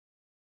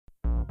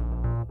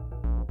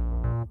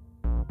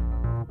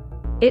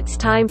It's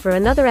time for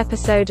another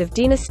episode of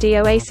Dynasty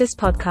Oasis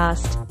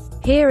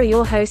podcast. Here are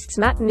your hosts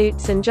Matt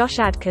Newts and Josh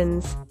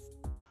Adkins.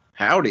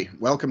 Howdy.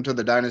 Welcome to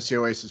the Dynasty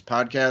Oasis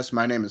podcast.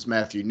 My name is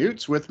Matthew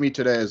Newts. With me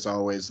today, as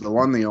always, the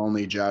one, the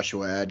only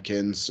Joshua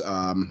Adkins.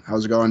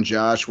 How's it going,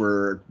 Josh?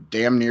 We're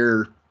damn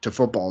near to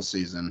football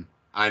season.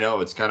 I know,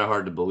 it's kind of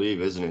hard to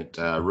believe, isn't it?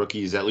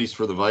 Rookies, at least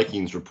for the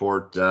Vikings,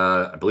 report,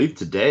 I believe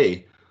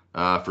today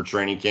for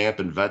training camp,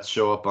 and vets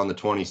show up on the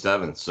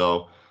 27th.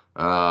 So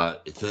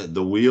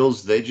the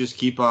wheels, they just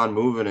keep on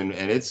moving, and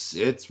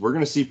we're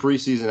going to see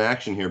preseason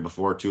action here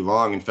before too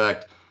long. In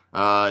fact,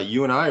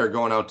 you and I are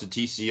going out to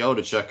TCO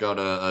to check out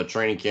a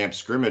training camp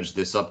scrimmage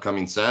this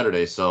upcoming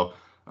Saturday. So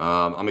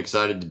I'm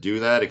excited to do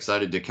that,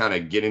 excited to kind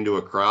of get into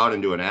a crowd,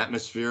 into an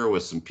atmosphere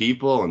with some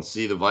people and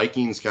see the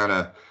Vikings kind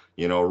of,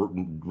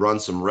 run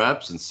some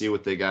reps and see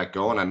what they got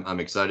going. I'm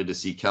excited to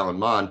see Kellen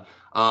Mond.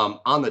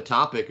 On the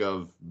topic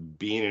of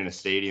being in a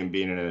stadium,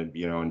 being in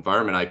a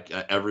environment,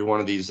 every one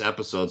of these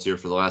episodes here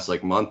for the last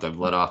month, I've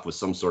led off with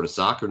some sort of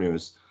soccer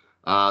news.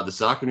 The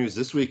soccer news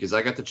this week is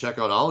I got to check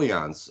out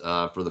Allianz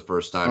for the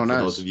first time. Oh,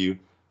 nice.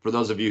 For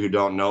those of you who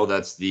don't know,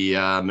 that's the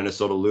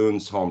Minnesota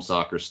Loons home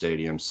soccer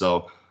stadium.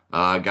 So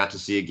I got to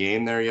see a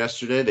game there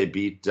yesterday. They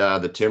beat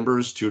the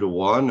Timbers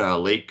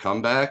 2-1, late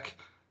comeback.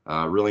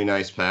 Really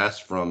nice pass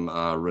from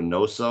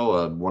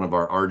Reynoso, one of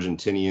our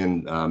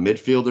Argentinian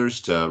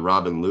midfielders, to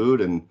Robin Lod,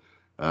 and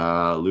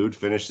Lod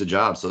finished the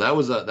job. So that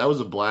was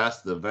a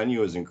blast. The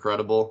venue is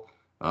incredible.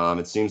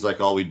 It seems like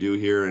all we do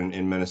here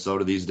in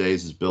Minnesota these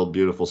days is build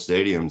beautiful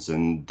stadiums,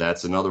 and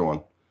that's another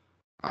one.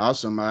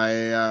 Awesome.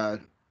 I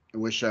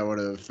wish I would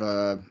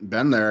have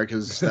been there,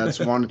 because that's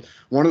one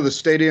of the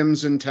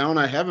stadiums in town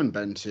I haven't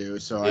been to.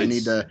 So I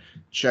need to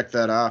check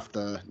that off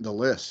the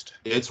list.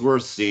 It's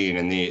worth seeing,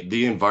 and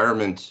the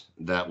environment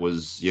that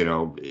was,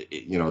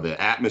 the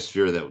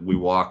atmosphere that we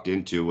walked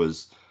into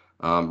was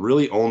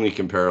really only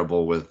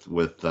comparable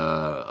with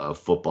a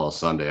football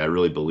Sunday. I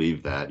really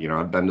believe that.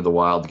 I've been to the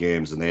Wild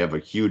games, and they have a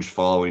huge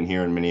following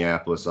here in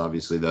Minneapolis.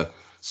 Obviously, the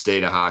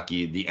state of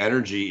hockey, the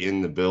energy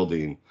in the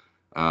building.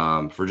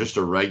 For just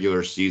a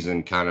regular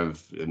season kind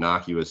of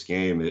innocuous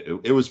game,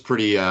 it was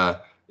pretty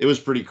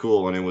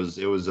cool, and it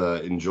was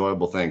a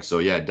enjoyable thing. So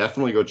yeah,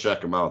 definitely go check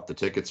them out. The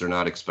tickets are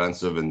not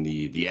expensive, and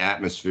the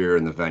atmosphere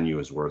and the venue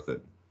is worth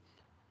it.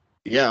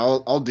 Yeah,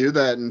 I'll do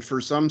that. And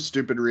for some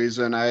stupid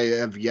reason, I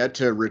have yet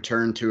to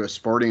return to a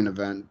sporting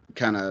event,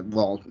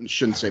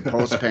 shouldn't say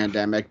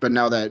post-pandemic, but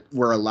now that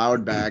we're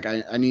allowed back,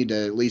 I need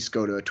to at least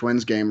go to a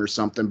Twins game or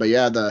something. But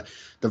yeah, the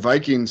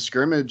Vikings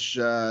scrimmage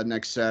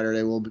next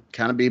Saturday will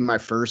kind of be my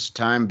first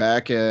time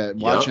back at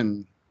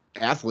watching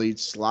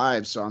athletes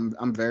live, so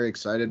I'm very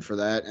excited for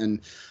that.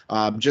 And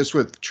just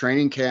with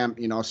training camp,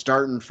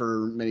 starting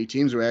for many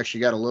teams, we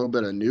actually got a little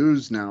bit of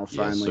news now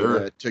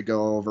finally to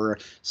go over.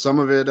 Some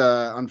of it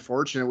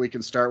unfortunate. We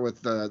can start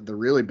with the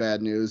really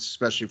bad news,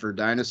 especially for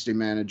dynasty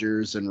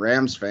managers and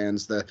Rams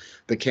fans.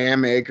 The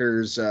Cam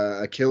Akers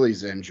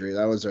Achilles injury,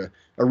 that was a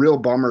real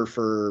bummer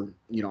for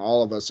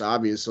all of us,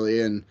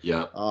 obviously, and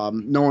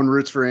no one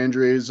roots for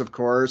injuries, of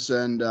course.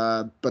 And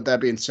but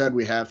that being said,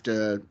 we have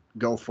to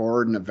go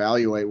forward and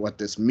evaluate what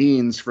this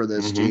means for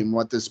this team,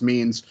 what this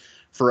means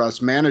for us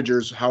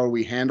managers, how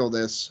we handle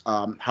this,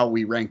 how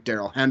we rank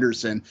Darrell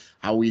Henderson,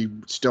 how we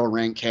still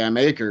rank Cam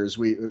Akers.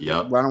 Why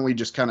don't we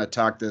just kind of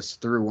talk this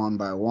through one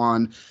by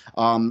one?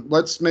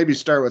 Let's maybe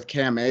start with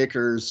Cam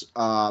Akers.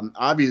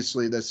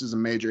 Obviously, this is a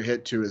major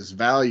hit to his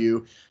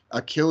value.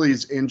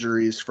 Achilles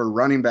injuries for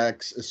running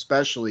backs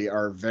especially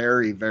are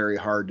very, very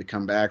hard to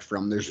come back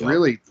from. There's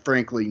really,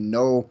 frankly,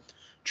 no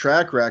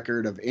track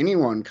record of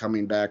anyone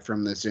coming back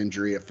from this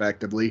injury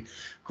effectively.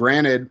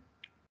 Granted,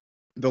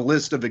 the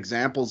list of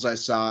examples I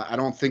saw, I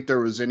don't think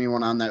there was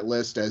anyone on that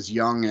list as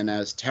young and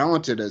as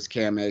talented as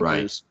Cam Akers.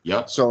 Right.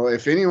 Yep. So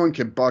if anyone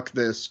could buck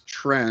this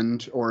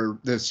trend or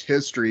this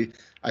history,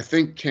 I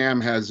think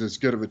Cam has as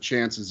good of a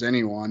chance as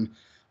anyone.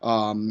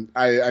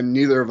 I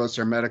neither of us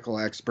are medical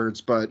experts,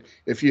 but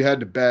if you had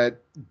to bet,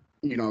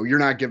 you're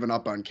not giving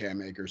up on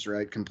Cam Akers,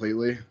 right?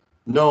 Completely.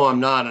 No, I'm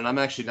not, and I'm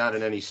actually not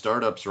in any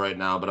startups right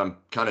now, but I'm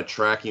kind of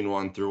tracking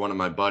one through one of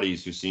my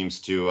buddies who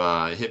seems to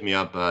hit me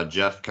up.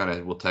 Jeff kind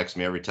of will text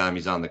me every time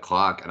he's on the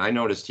clock, and I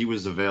noticed he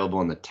was available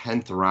in the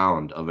 10th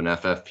round of an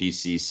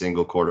FFPC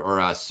single quarter or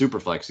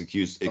Superflex,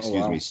 excuse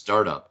me,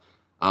 startup.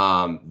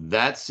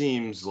 That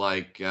seems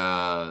like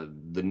the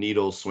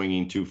needle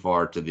swinging too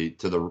far to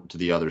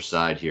the other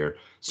side here.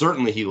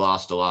 Certainly, he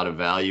lost a lot of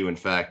value. In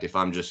fact, if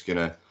I'm just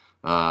gonna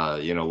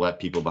let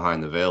people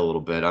behind the veil a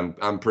little bit,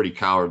 I'm pretty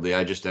cowardly.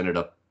 I just ended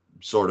up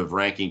sort of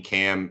ranking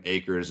Cam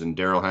Akers and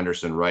Darrell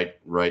Henderson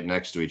right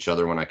next to each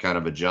other when I kind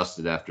of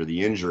adjusted after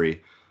the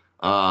injury.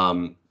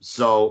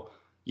 So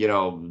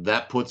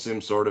that puts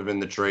him sort of in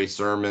the Trey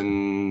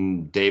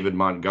Sermon, David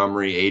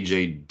Montgomery,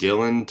 A.J.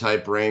 Dillon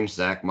type range,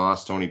 Zach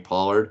Moss, Tony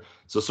Pollard.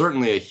 So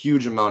certainly a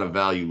huge amount of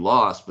value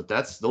lost, but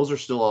those are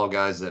still all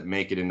guys that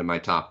make it into my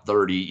top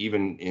 30,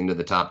 even into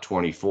the top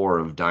 24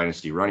 of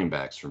dynasty running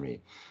backs for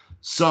me.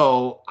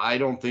 So I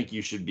don't think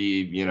you should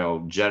be,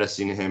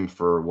 jettisoning him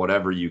for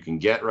whatever you can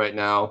get right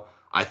now.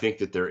 I think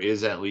that there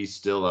is at least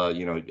still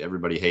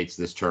everybody hates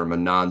this term, a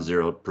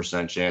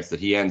non-0% chance that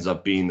he ends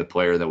up being the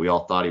player that we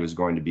all thought he was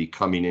going to be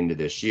coming into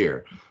this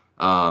year.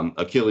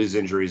 Achilles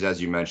injuries,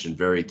 as you mentioned,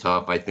 very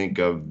tough. I think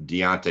of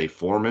D'Onta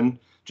Foreman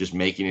just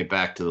making it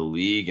back to the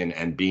league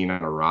and being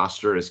on a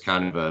roster is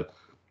kind of a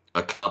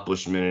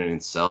accomplishment in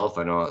itself.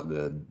 I know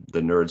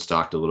the nerds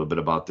talked a little bit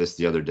about this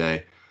the other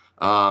day.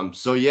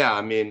 So yeah,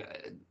 I mean,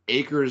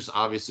 Akers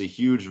obviously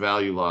huge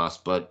value loss,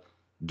 but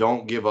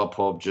don't give up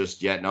hope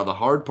just yet. Now the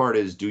hard part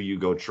is, do you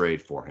go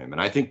trade for him? And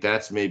I think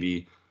that's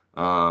maybe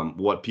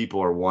what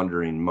people are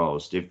wondering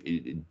most. Do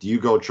you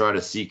go try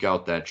to seek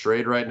out that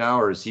trade right now,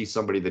 or is he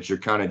somebody that you're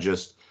kind of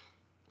just,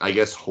 I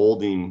guess,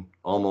 holding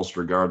almost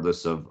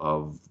regardless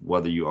of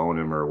whether you own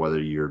him or whether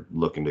you're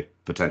looking to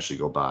potentially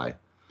go buy?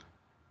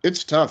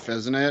 It's tough,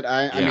 isn't it?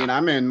 I mean,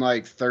 I'm in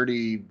like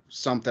 30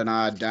 something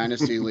odd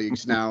dynasty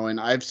leagues now, and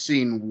I've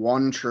seen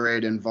one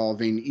trade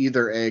involving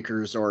either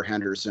Akers or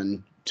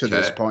Henderson to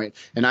this point.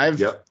 And I've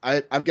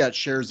got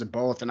shares of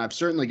both, and I've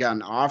certainly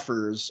gotten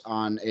offers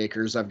on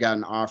Akers. I've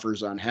gotten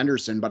offers on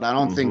Henderson, but I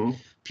don't think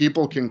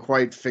people can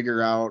quite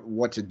figure out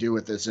what to do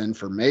with this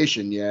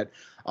information yet.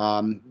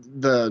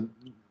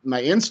 My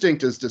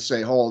instinct is to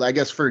say hold. I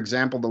guess, for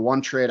example, the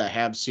one trade I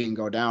have seen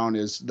go down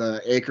is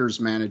the Akers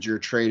manager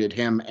traded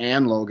him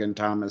and Logan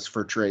Thomas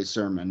for Trey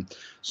Sermon.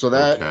 So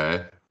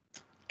that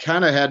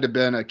kind of had to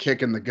been a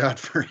kick in the gut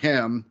for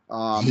him.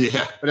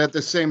 But at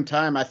the same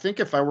time, I think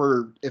if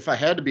I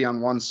had to be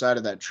on one side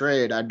of that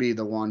trade, I'd be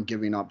the one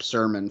giving up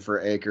Sermon for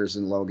Akers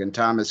and Logan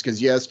Thomas.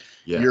 Because yes,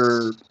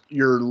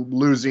 you're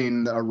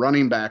losing a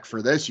running back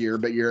for this year,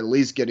 but you're at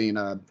least getting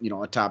a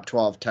top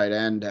 12 tight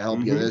end to help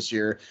you this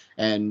year.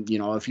 And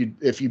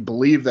if you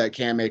believe that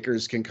Cam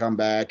Akers can come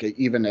back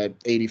even at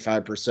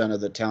 85% of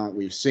the talent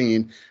we've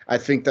seen, I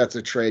think that's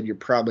a trade you're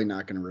probably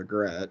not going to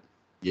regret.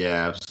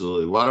 Yeah,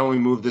 absolutely. Why don't we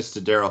move this to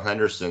Darrell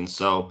Henderson?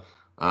 So,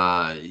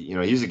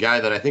 he's a guy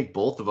that I think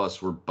both of us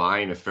were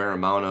buying a fair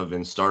amount of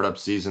in startup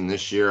season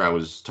this year. I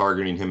was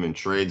targeting him in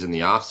trades in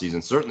the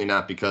offseason, certainly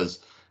not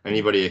because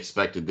anybody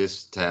expected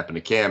this to happen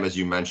to Cam. As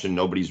you mentioned,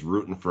 nobody's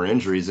rooting for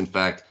injuries. In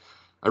fact,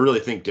 I really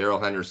think Darrell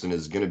Henderson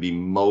is going to be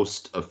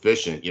most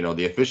efficient.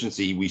 The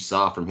efficiency we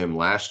saw from him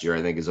last year,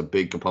 I think, is a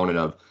big component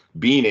of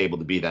being able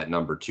to be that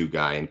number 2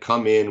 guy and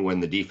come in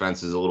when the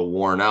defense is a little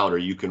worn out, or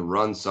you can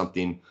run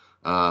something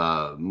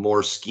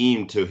more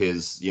scheme to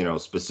his,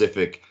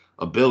 specific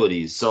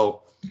abilities.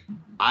 So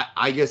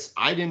I guess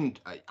I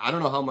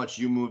don't know how much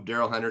you moved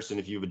Darrell Henderson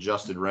if you've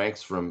adjusted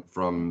ranks from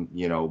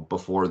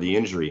before the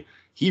injury.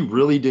 He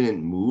really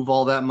didn't move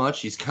all that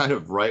much. He's kind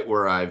of right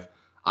where I've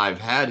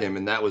had him,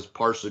 and that was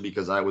partially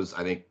because I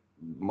think,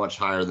 much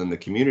higher than the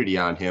community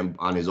on him,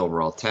 on his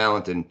overall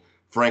talent, and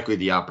frankly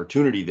the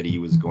opportunity that he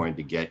was going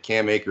to get.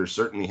 Cam Akers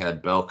certainly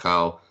had bell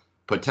cow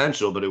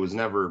potential, but it was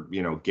never,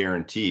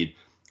 guaranteed.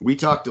 We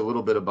talked a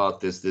little bit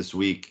about this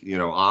week,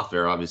 off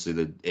air. Obviously,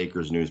 the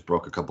Akers news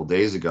broke a couple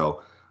days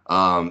ago.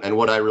 And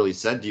what I really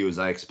said to you is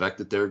I expect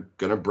that they're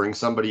going to bring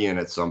somebody in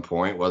at some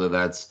point, whether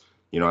that's,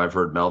 I've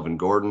heard Melvin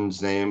Gordon's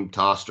name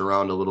tossed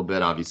around a little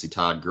bit. Obviously,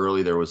 Todd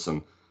Gurley, there was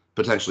some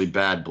potentially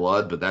bad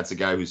blood, but that's a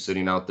guy who's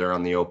sitting out there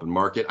on the open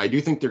market. I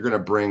do think they're going to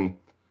bring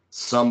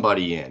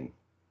somebody in.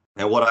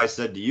 And what I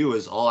said to you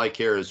is all I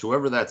care is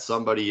whoever that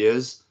somebody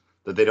is,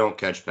 that they don't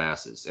catch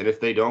passes. And if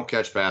they don't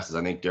catch passes,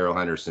 I think Darrell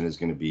Henderson is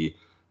going to be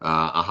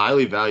a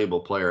highly valuable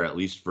player, at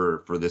least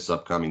for this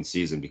upcoming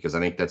season, because I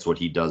think that's what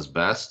he does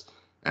best.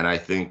 And I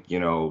think,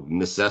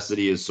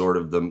 necessity is sort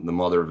of the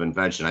mother of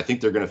invention. I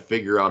think they're going to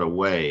figure out a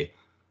way,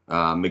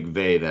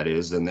 McVay, that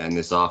is, and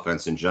this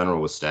offense in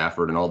general with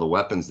Stafford and all the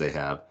weapons they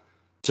have,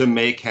 to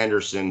make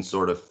Henderson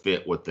sort of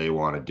fit what they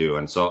want to do.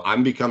 And so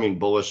I'm becoming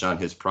bullish on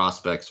his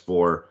prospects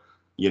for,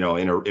 in a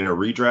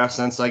redraft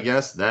sense, I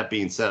guess. That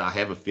being said, I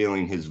have a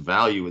feeling his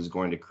value is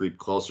going to creep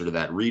closer to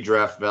that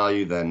redraft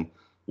value than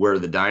where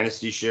the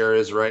dynasty share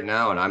is right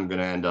now, and I'm going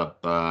to end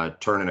up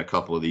turning a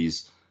couple of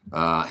these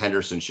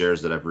Henderson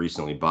shares that I've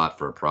recently bought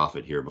for a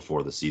profit here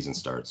before the season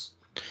starts.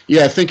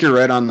 Yeah, I think you're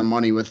right on the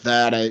money with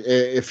that.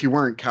 If you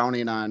weren't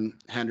counting on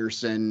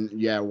Henderson,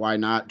 why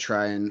not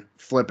try and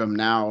flip him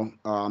now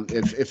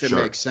if it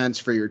makes sense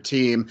for your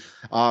team?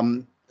 A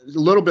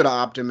little bit of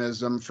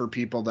optimism for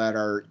people that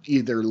are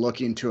either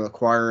looking to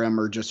acquire him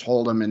or just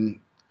hold him and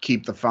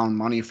keep the found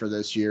money for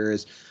this year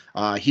is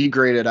he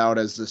graded out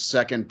as the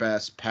second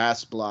best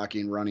pass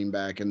blocking running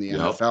back in the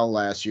NFL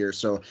last year.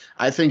 So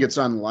I think it's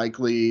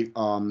unlikely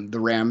the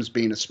Rams,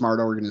 being a smart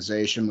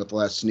organization with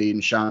Les Snead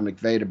and Sean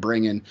McVay, to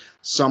bring in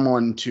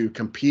someone to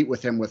compete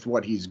with him with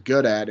what he's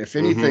good at. If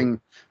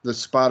anything, the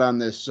spot on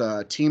this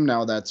team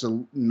now that's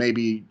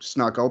maybe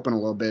snuck open a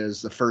little bit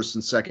is the first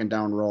and second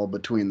down role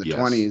between the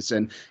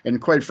 20s.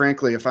 And quite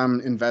frankly, if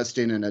I'm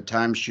investing in a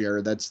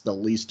timeshare, that's the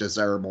least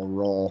desirable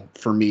role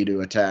for me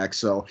to attack.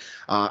 So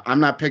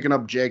I'm not picking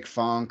up Jake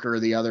Funk or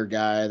the other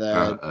guy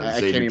that I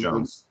can't even.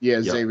 Jones.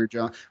 Xavier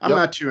Jones. I'm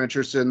not too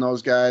interested in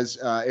those guys.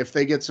 If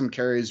they get some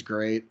carries,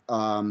 great.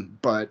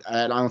 But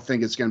I don't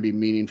think it's going to be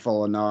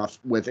meaningful enough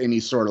with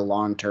any sort of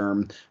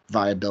long-term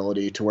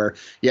viability to where,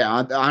 yeah,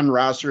 on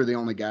roster, the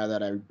only guy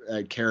that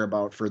I care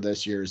about for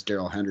this year is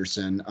Daryl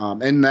Henderson.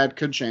 And that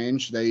could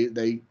change.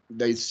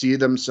 They see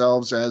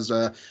themselves as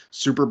a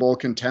Super Bowl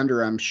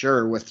contender, I'm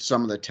sure, with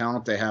some of the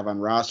talent they have on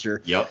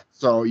roster. Yep.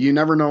 So you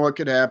never know what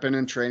could happen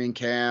in training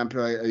camp.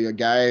 A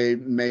guy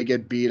may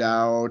get beat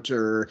out,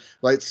 or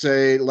let's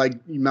say,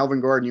 like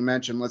Melvin Gordon, you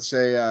mentioned, let's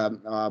say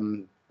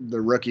the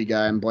rookie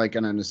guy, I'm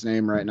blanking on his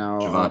name right now.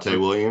 Javonte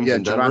Williams Yeah,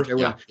 in Denver. Javonte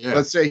Williams. Yeah.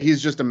 Let's say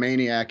he's just a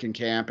maniac in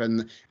camp,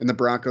 and the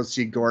Broncos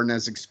see Gordon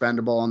as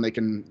expendable, and they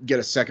can get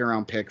a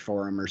second-round pick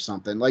for him or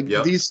something. Like,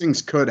 these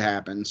things could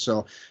happen.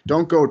 So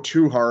don't go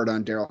too hard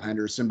on Daryl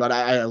Henderson, but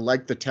I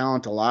like the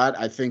talent a lot.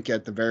 I think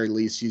at the very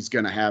least he's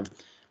going to have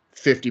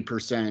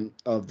 50%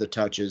 of the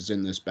touches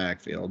in this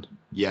backfield.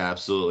 Yeah,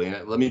 absolutely.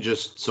 And let me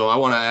so I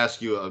want to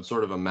ask you a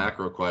sort of a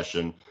macro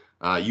question.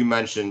 You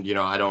mentioned,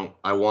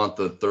 I want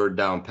the third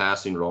down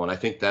passing role. And I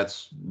think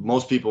that's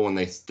most people, when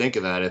they think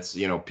of that, it's,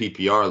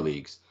 PPR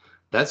leagues.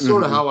 That's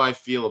sort of how I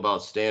feel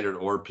about standard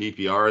or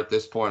PPR at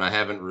this point.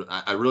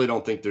 I really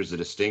don't think there's a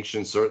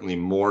distinction, certainly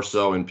more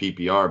so in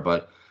PPR,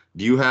 but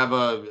do you have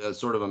a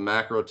sort of a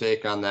macro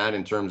take on that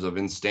in terms of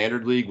in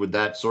standard league? Would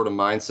that sort of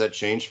mindset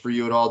change for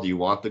you at all? Do you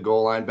want the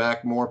goal line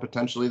back more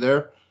potentially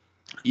there?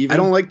 I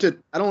don't like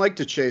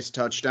to chase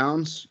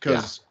touchdowns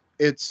because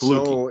it's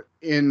so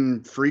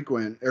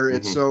infrequent, or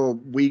it's so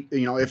weak.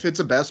 If it's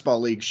a best ball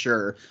league,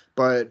 sure.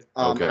 But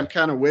I'm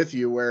kind of with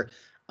you where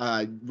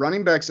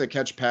running backs that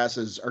catch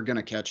passes are going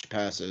to catch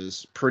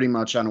passes pretty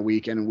much on a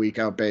week in and week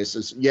out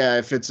basis. Yeah,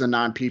 if it's a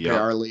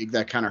non-PPR league,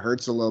 that kind of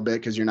hurts a little bit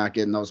because you're not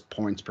getting those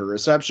points per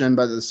reception.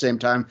 But at the same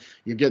time,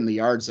 you're getting the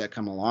yards that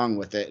come along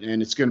with it.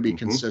 And it's going to be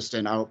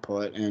consistent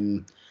output.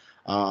 And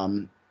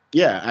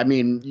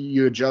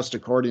you adjust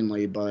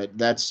accordingly. But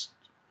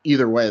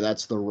either way,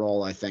 that's the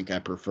role I think I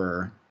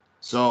prefer.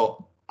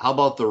 So how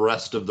about the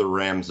rest of the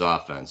Rams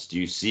offense? Do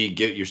you see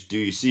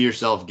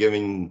yourself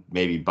giving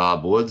maybe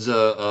Bob Woods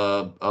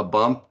a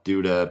bump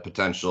due to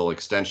potential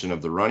extension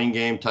of the running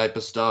game type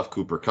of stuff?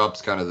 Cooper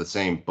Kupp's kind of the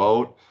same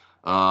boat.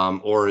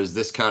 Or is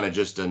this kind of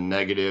just a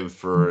negative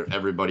for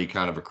everybody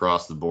kind of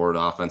across the board?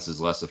 Offense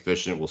is less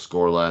efficient, will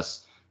score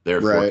less.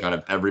 Therefore, kind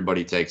of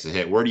everybody takes a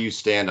hit. Where do you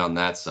stand on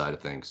that side of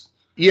things?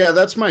 Yeah,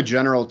 that's my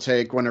general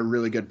take when a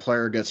really good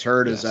player gets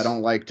hurt is I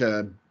don't like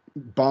to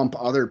bump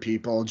other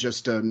people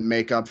just to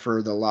make up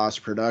for the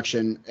lost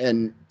production.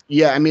 And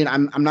yeah, I mean,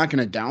 I'm not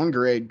going to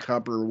downgrade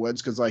Kupp or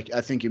Woods because, like,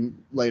 I think you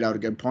laid out a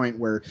good point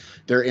where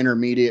their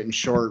intermediate and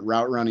short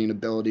route running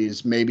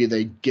abilities, maybe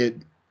they get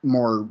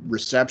more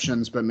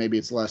receptions, but maybe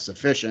it's less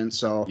efficient.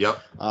 So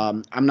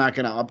I'm not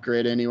going to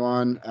upgrade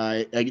anyone.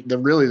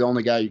 The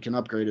only guy you can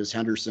upgrade is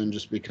Henderson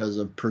just because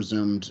of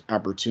presumed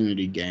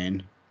opportunity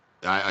gain.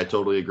 I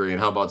totally agree. And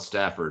how about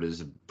Stafford?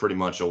 Is it pretty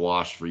much a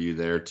wash for you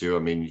there too? I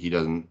mean, he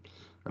doesn't,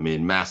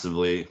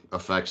 massively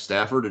affect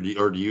Stafford,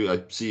 or do you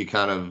I see you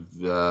kind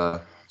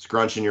of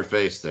scrunching your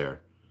face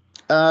there?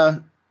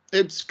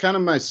 It's kind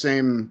of my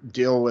same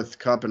deal with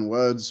Kupp and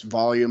Woods.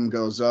 Volume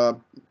goes up,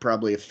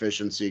 probably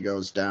efficiency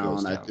goes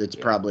down. It's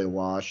probably a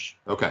wash.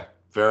 Okay,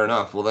 fair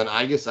enough. Well, then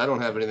I guess I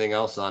don't have anything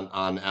else on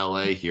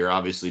LA here.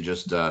 Obviously,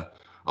 just a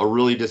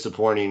really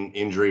disappointing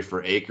injury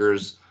for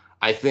Akers.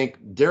 I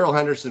think Daryl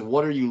Henderson,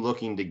 what are you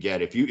looking to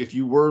get? If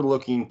you were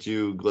looking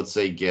to, let's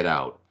say, get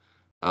out,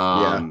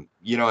 and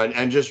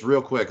just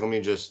real quick, let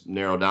me just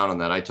narrow down on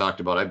that. I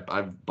talked about,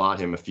 I've bought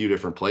him a few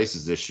different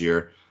places this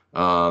year.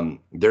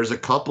 There's a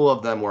couple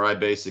of them where I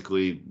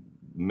basically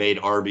made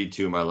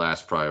RB2 my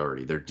last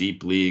priority. They're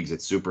deep leagues,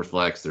 it's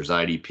Superflex, there's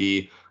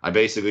IDP. I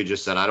basically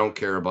just said, I don't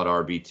care about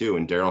RB2.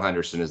 And Daryl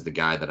Henderson is the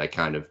guy that I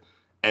kind of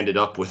ended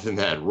up with in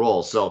that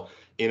role. So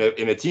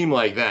in a team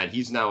like that,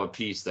 he's now a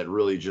piece that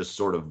really just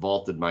sort of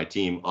vaulted my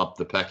team up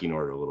the pecking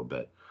order a little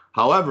bit.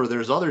 However,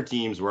 there's other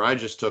teams where I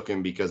just took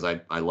him because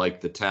I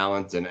liked the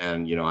talent and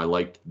I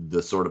liked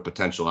the sort of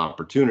potential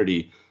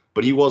opportunity,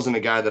 but he wasn't a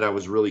guy that I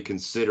was really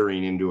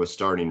considering into a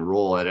starting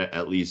role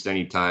at least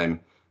any time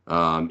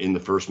in the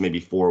first maybe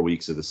 4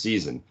 weeks of the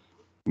season.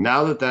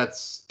 Now that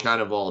that's kind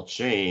of all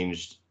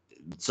changed,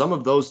 some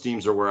of those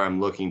teams are where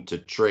I'm looking to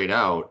trade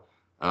out.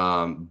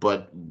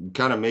 But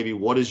kind of maybe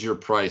what is your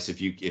price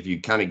if you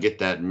kind of get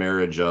that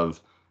marriage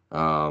of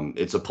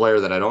it's a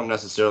player that I don't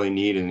necessarily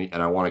need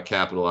and I want to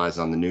capitalize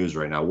on the news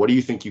right now. What do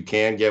you think you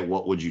can get?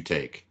 What would you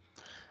take?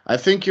 I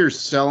think you're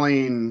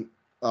selling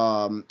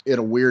at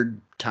a weird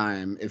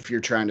time if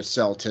you're trying to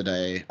sell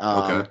today.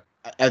 Okay.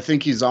 I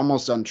think he's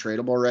almost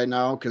untradeable right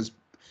now because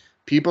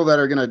people that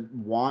are going to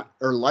want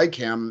or like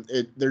him,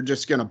 they're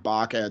just going to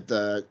balk at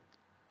the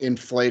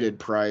inflated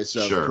price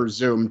of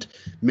presumed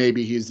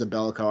maybe he's the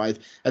Belko.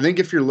 I think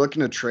if you're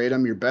looking to trade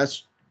him, your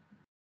best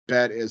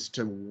bet is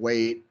to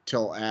wait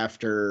till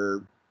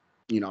after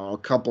a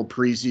couple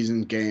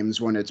preseason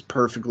games when it's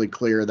perfectly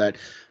clear that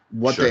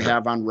what they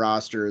have on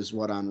roster is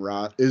what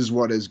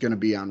is going to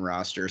be on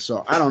roster.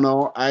 So I don't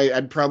know.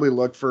 I'd probably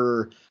look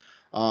for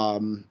a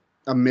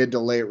mid to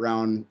late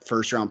round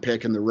first round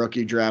pick in the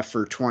rookie draft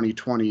for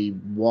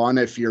 2021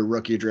 if your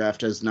rookie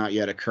draft has not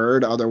yet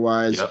occurred.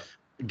 Otherwise,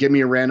 give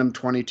me a random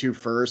 22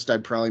 first,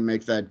 I'd probably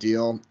make that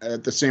deal.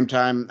 At the same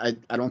time,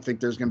 I don't think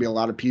there's going to be a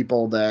lot of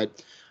people that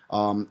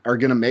are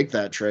going to make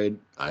that trade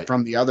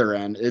from the other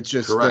end. It's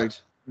just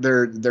correct.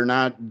 They're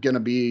not going to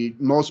be.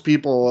 Most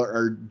people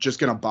are just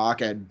going to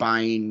balk at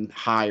buying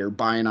high or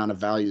buying on a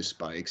value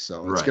spike.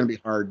 So it's going to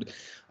be hard.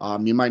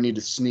 You might need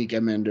to sneak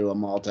him into a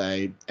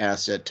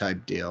multi-asset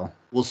type deal.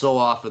 Well, so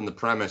often the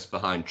premise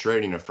behind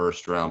trading a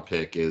first-round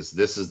pick is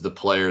this is the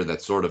player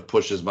that sort of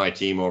pushes my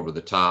team over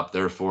the top.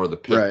 Therefore, the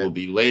pick will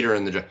be later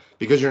in the draft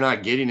because you're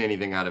not getting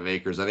anything out of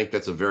Akers. I think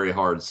that's a very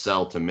hard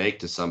sell to make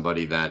to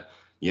somebody that,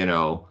 you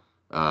know,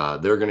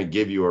 they're going to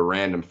give you a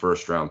random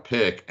first-round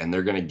pick and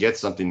they're going to get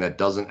something that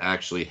doesn't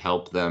actually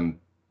help them,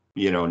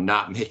 you know,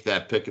 not make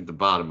that pick at the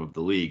bottom of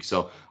the league.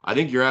 So I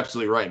think you're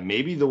absolutely right.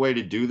 Maybe the way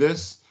to do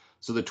this.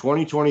 So the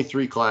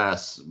 2023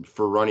 class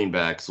for running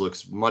backs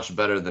looks much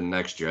better than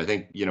next year. I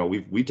think, you know,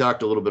 we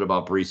talked a little bit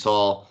about Breece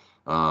Hall,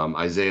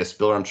 Isaiah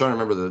Spiller. I'm trying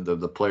to remember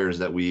the players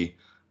that you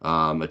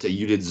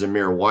did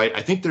Zamir White.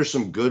 I think there's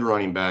some good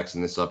running backs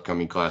in this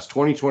upcoming class.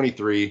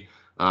 2023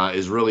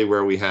 is really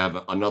where we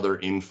have another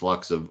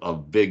influx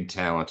of big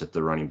talent at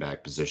the running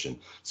back position.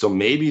 So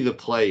maybe the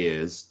play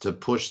is to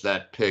push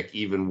that pick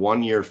even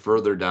 1 year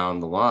further down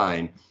the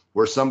line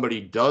where somebody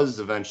does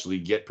eventually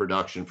get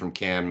production from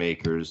Cam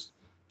Akers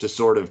to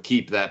sort of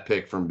keep that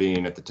pick from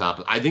being at the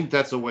top. I think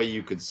that's a way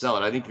you could sell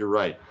it. I think you're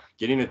right.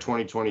 Getting a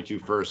 2022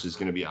 first is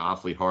going to be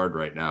awfully hard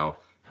right now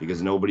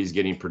because nobody's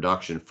getting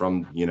production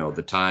from, you know,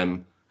 the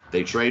time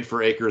they trade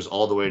for Akers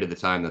all the way to the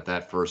time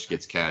that first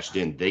gets cashed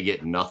in. They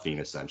get nothing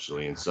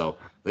essentially. And so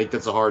I think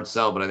that's a hard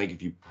sell, but I think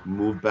if you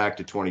move back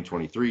to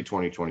 2023,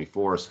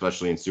 2024,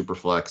 especially in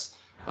Superflex,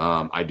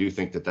 I do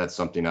think that's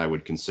something I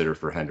would consider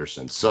for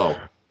Henderson. So,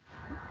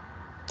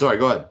 sorry,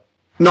 go ahead.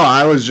 No,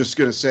 I was just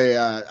gonna say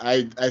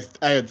I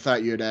had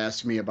thought you'd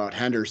ask me about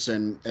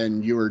Henderson,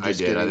 and you were just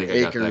giving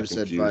Akers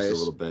advice a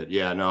little bit.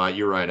 Yeah, no,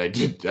 you're right. I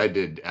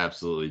did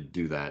absolutely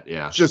do that.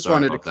 Yeah, just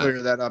wanted to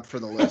clear that up for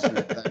the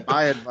listener.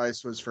 My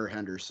advice was for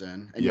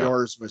Henderson, and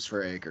yours was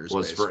for Akers.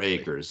 For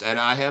Akers, and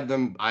I have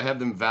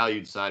them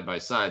valued side by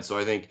side. So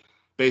I think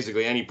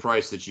basically any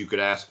price that you could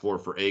ask for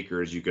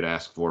Akers, you could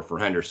ask for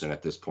Henderson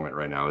at this point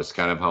right now is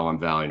kind of how I'm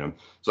valuing them.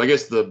 So I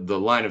guess the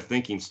line of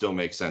thinking still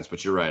makes sense,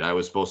 but you're right. I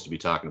was supposed to be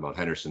talking about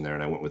Henderson there,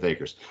 and I went with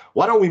Akers.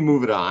 Why don't we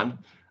move it on?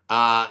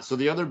 So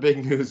the other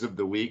big news of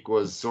the week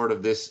was sort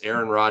of this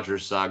Aaron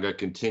Rodgers saga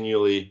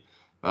continually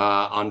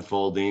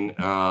unfolding.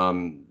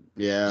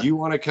 Do you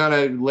want to kind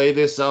of lay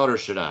this out, or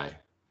should I?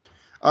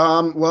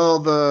 Well,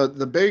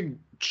 the big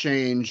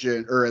change,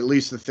 or at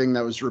least the thing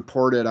that was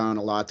reported on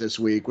a lot this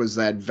week, was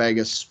that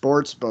Vegas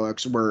sports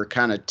books were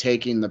kind of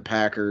taking the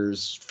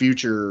Packers'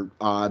 future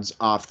odds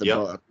off the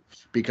book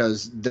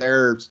because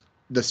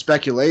the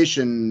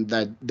speculation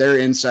that their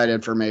inside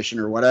information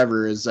or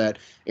whatever is that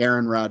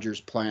Aaron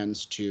Rodgers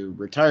plans to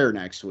retire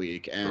next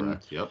week. And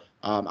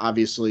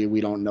obviously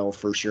we don't know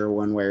for sure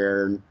one way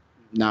or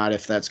not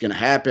if that's going to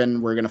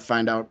happen. We're going to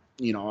find out,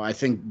 you know, I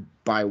think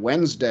by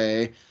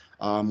Wednesday,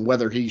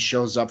 whether he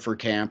shows up for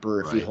camp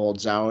or if he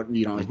holds out,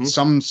 you know,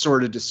 some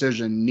sort of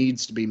decision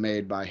needs to be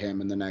made by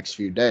him in the next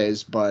few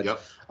days.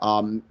 But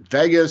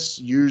Vegas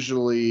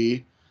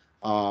usually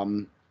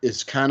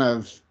is kind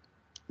of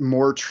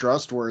more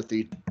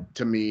trustworthy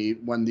to me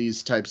when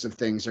these types of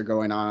things are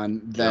going on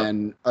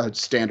than a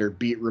standard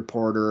beat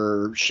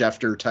reporter or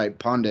Schefter type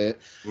pundit.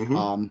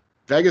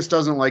 Vegas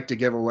doesn't like to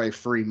give away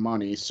free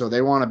money, so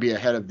they want to be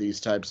ahead of these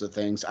types of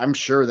things. I'm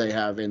sure they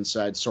have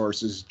inside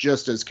sources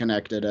just as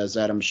connected as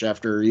Adam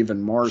Schefter,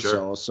 even more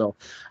so. So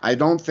I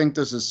don't think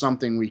this is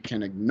something we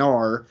can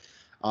ignore.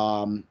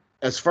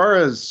 As far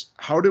as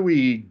how do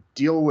we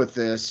deal with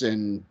this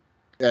and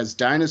as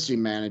dynasty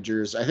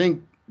managers, I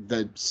think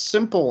the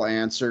simple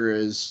answer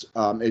is,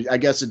 I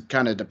guess it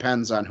kind of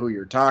depends on who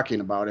you're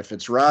talking about. If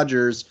it's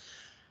Rodgers,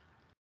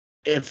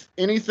 if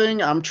anything,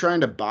 I'm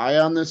trying to buy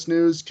on this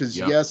news because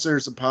yes,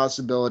 there's a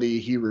possibility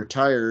he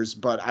retires,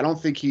 but I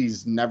don't think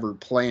he's never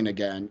playing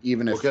again,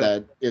 even if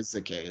that is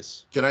the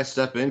case. Can I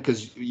step in?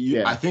 Because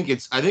I think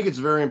it's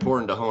very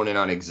important to hone in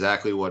on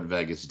exactly what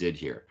Vegas did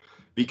here,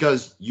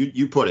 because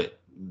you put it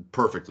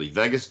perfectly.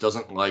 Vegas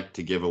doesn't like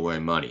to give away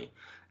money.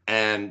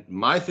 And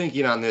my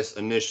thinking on this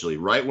initially,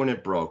 right when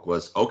it broke,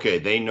 was, okay,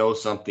 they know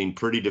something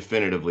pretty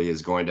definitively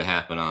is going to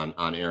happen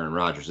on Aaron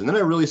Rodgers. And then I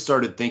really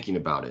started thinking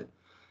about it.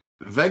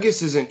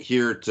 Vegas isn't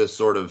here to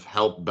sort of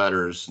help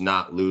bettors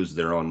not lose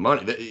their own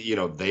money.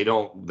 They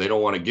don't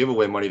want to give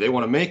away money. They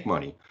want to make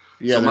money.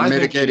 Yeah, so they're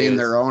mitigating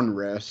their own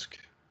risk.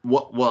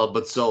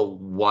 But so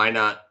why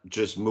not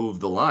just move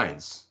the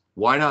lines?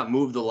 Why not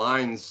move the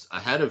lines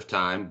ahead of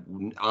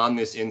time on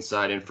this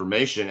inside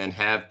information and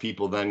have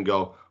people then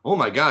go, oh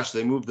my gosh,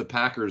 they moved the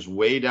Packers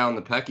way down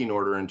the pecking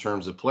order in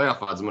terms of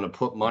playoff odds. I'm going to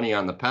put money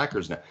on the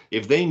Packers now.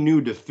 If they knew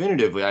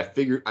definitively, I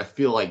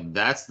feel like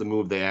that's the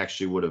move they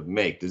actually would have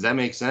made. Does that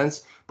make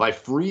sense? By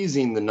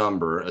freezing the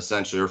number,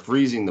 essentially, or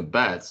freezing the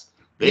bets,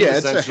 they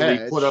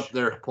essentially put up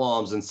their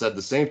palms and said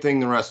the same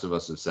thing the rest of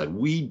us have said.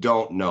 We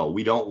don't know.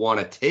 We don't want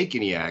to take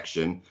any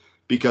action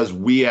because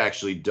we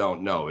actually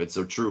don't know. It's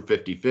a true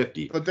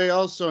 50-50. But they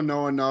also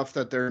know enough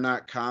that they're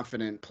not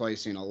confident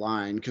placing a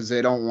line because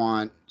they don't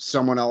want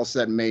someone else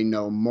that may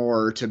know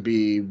more to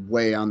be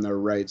way on the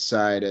right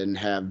side and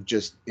have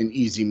just an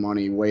easy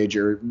money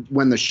wager.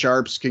 When the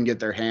sharps can get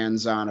their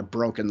hands on a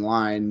broken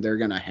line, they're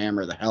going to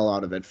hammer the hell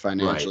out of it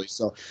financially. Right.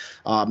 So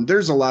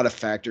there's a lot of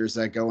factors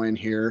that go in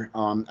here.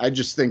 I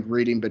just think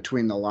reading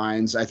between the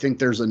lines, I think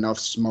there's enough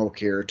smoke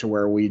here to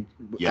where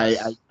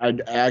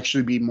I'd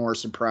actually be more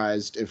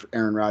surprised if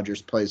Aaron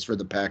Rodgers plays for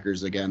the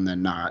Packers again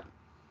than not.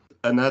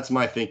 And that's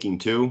my thinking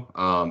too.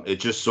 It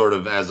just sort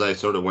of, as I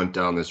sort of went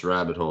down this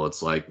rabbit hole,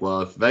 it's like,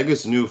 well, if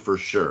Vegas knew for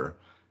sure,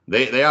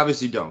 they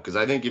obviously don't, because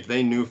I think if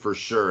they knew for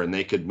sure and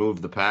they could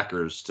move the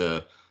Packers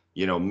to,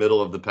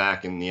 middle of the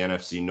pack in the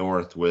NFC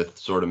North with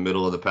sort of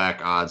middle of the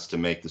pack odds to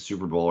make the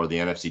Super Bowl or the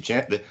NFC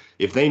champ,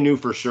 if they knew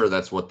for sure,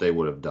 that's what they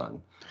would have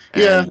done.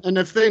 And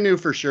if they knew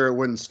for sure, it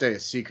wouldn't stay a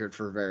secret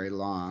for very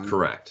long.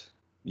 Correct.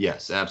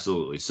 Yes,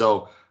 absolutely.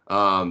 So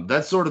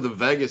that's sort of the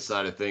Vegas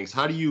side of things.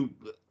 How do you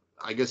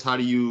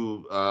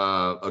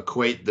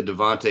equate the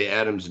Davante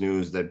Adams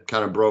news that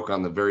kind of broke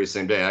on the very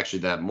same day, actually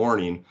that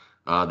morning,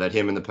 that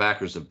him and the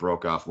Packers have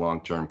broke off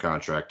long-term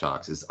contract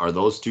talks? Are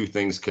those two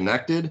things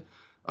connected,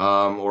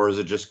 or is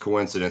it just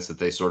coincidence that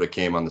they sort of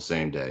came on the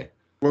same day?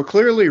 Well,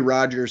 clearly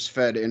Rodgers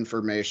fed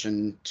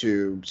information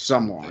to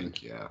someone.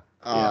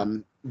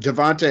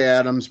 Davante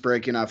Adams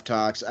breaking off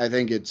talks. I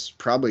think it's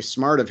probably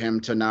smart of him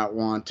to not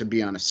want to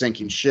be on a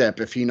sinking ship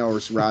if he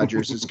knows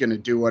Rodgers is going to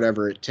do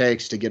whatever it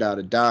takes to get out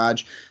of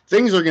Dodge.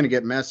 Things are going to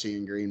get messy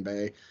in Green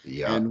Bay.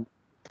 Yeah. And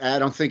I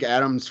don't think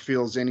Adams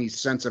feels any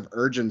sense of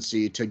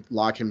urgency to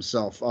lock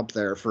himself up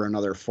there for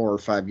another 4 or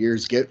 5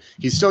 years.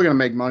 He's still going to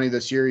make money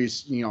this year.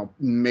 He's,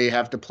 may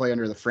have to play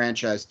under the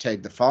franchise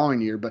tag the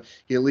following year, but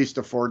he at least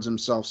affords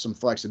himself some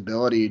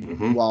flexibility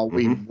while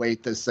we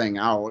wait this thing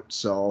out.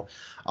 So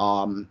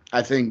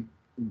I think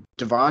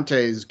Davante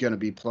is going to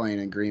be playing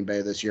in Green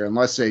Bay this year,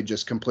 unless they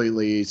just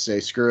completely say,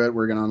 screw it,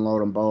 we're going to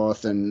unload them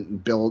both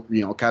and build,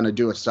 kind of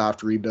do a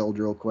soft rebuild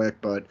real quick.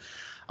 But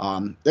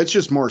that's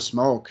just more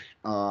smoke.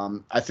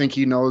 I think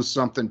he knows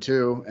something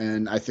too,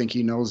 and I think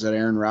he knows that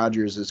Aaron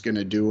Rodgers is going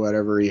to do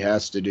whatever he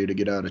has to do to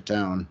get out of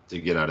town.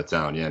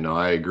 Yeah, no,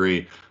 I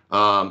agree.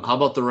 How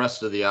about the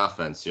rest of the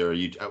offense here?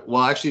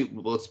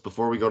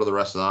 Before we go to the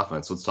rest of the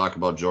offense, let's talk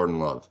about Jordan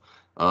Love.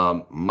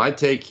 My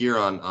take here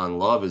on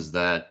Love is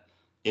that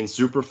in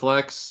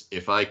Superflex,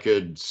 if I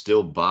could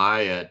still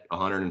buy at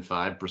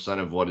 105%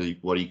 of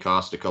what he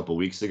cost a couple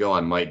weeks ago,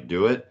 I might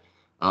do it.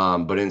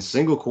 But in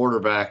single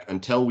quarterback,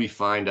 until we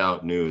find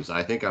out news,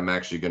 I think I'm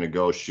actually going to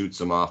go shoot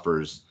some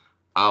offers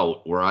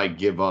out where I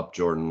give up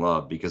Jordan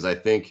Love, because I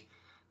think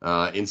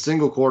in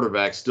single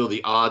quarterback, still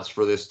the odds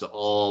for this to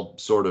all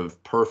sort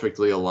of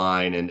perfectly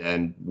align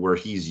and where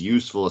he's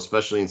useful,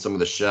 especially in some of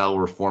the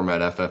shallower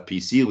format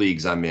FFPC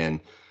leagues I'm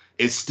in,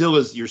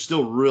 you're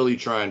still really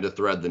trying to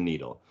thread the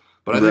needle.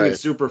 But I think in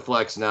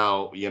Superflex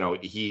now,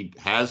 he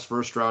has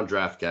first round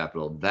draft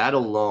capital. That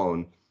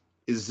alone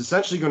is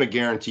essentially going to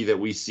guarantee that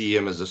we see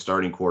him as a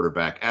starting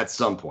quarterback at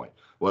some point,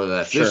 whether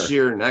that's this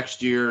year,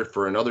 next year,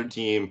 for another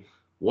team,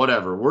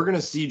 whatever. We're going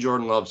to see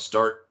Jordan Love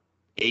start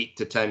 8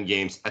 to 10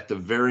 games at the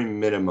very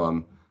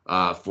minimum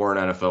for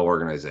an NFL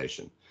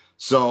organization.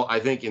 So I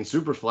think in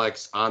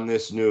Superflex on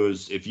this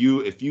news, if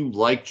you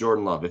like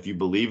Jordan Love, if you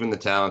believe in the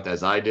talent,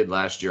 as I did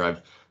last year,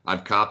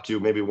 I've copped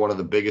to maybe one of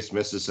the biggest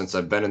misses since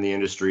I've been in the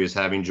industry is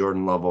having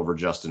Jordan Love over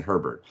Justin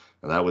Herbert.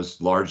 And that was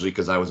largely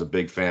because I was a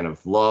big fan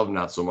of Love,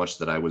 not so much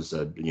that I was,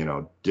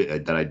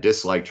 that I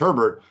disliked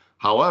Herbert.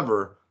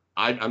 However,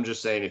 I'm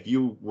just saying, if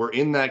you were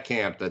in that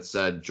camp that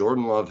said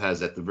Jordan Love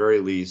has at the very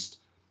least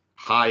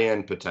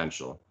high-end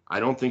potential,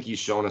 I don't think he's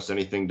shown us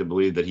anything to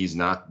believe that he's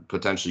not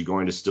potentially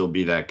going to still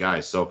be that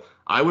guy. So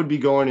I would be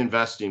going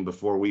investing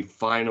before we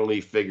finally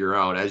figure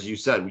out, as you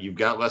said, you've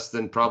got less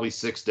than probably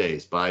 6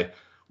 days. By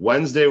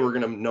Wednesday, we're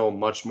going to know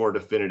much more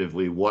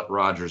definitively what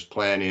Rodgers'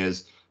 plan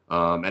is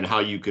and how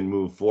you can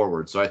move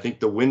forward. So I think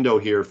the window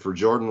here for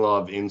Jordan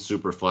Love in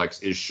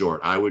Superflex is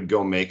short. I would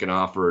go make an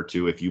offer or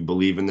two if you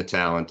believe in the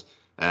talent,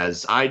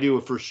 as I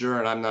do for sure,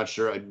 and I'm not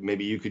sure.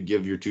 Maybe you could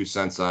give your 2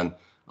 cents on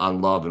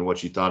Love and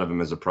what you thought of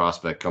him as a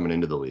prospect coming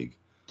into the league.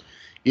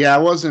 Yeah, I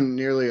wasn't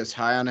nearly as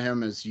high on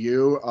him as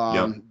you,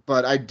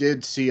 but I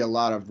did see a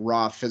lot of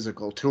raw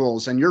physical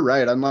tools. And you're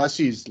right, unless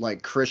he's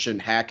like Christian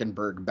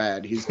Hackenberg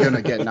bad, he's going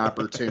to get an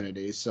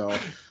opportunity. So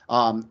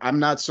I'm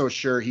not so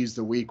sure he's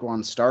the week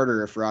 1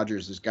 starter if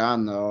Rodgers is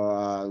gone, though.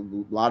 A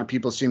lot of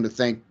people seem to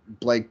think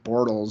Blake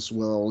Bortles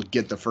will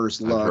get the first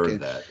look. I've heard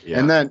that, yeah.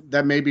 And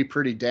that may be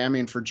pretty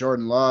damning for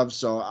Jordan Love.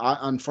 So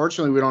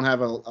unfortunately, we don't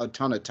have a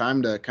ton of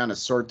time to kind of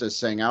sort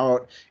this thing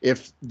out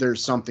if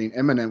there's something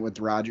imminent with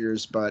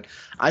Rodgers. But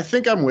I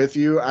think I'm with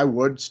you. I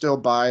would still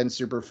buy in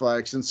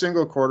Superflex. And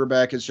single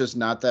quarterback is just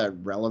not that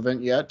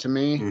relevant yet to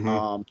me.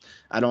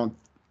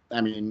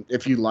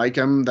 If you like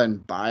him, then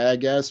buy, I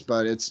guess.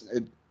 But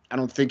I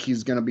don't think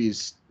he's going to be,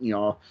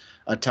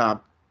 a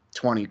top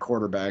 20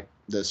 quarterback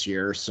this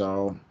year.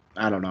 So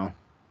I don't know.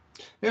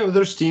 Yeah, well,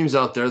 there's teams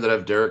out there that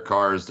have Derek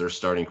Carr as their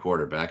starting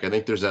quarterback. I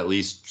think there's at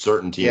least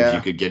certain teams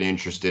you could get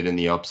interested in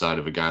the upside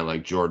of a guy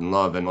like Jordan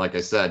Love. And like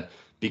I said,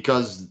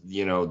 because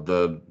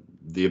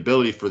the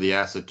ability for the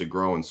asset to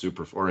grow in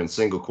super or in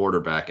single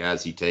quarterback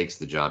as he takes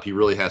the job, he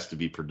really has to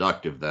be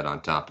productive. That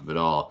on top of it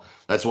all,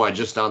 that's why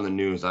just on the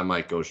news, I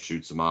might go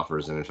shoot some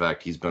offers. And in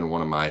fact, he's been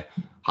one of my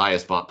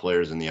highest bought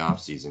players in the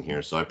offseason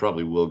here. So I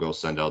probably will go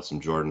send out some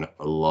Jordan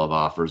Love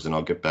offers, and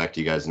I'll get back to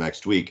you guys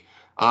next week.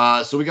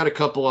 So we got a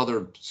couple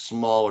other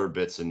smaller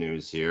bits of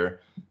news here.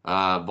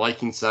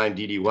 Vikings signed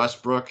Dede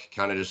Westbrook,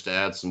 kind of just to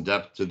add some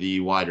depth to the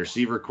wide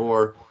receiver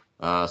core.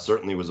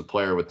 Certainly was a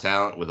player with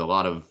talent, with a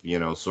lot of,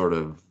 sort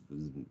of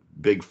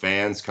big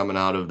fans coming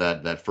out of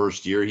that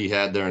first year he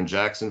had there in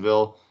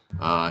Jacksonville.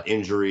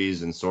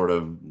 Injuries and sort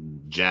of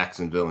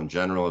Jacksonville in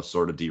general have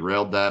sort of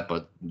derailed that,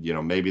 but,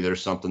 maybe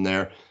there's something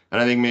there. And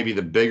I think maybe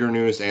the bigger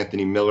news,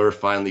 Anthony Miller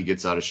finally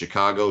gets out of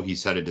Chicago.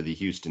 He's headed to the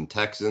Houston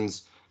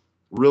Texans.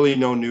 Really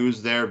no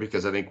news there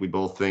because I think we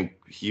both think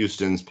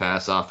Houston's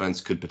pass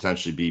offense could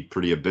potentially be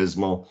pretty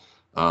abysmal.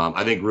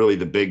 I think really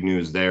the big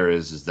news there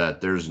is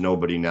that there's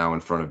nobody now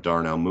in front of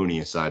Darnell Mooney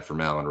aside from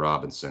Allen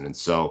Robinson. And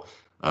so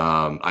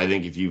I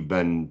think if you've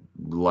been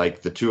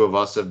like the two of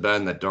us have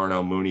been, that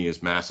Darnell Mooney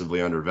is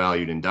massively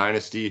undervalued in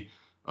Dynasty.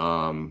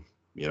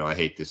 I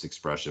hate this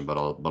expression, but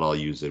I'll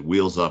use it.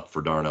 Wheels up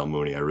for Darnell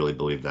Mooney. I really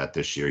believe that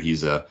this year.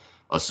 He's a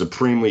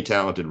supremely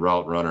talented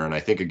route runner, and I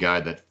think a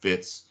guy that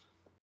fits.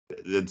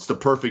 It's the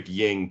perfect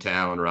yin to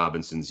Allen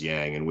Robinson's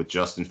yang, and with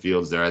Justin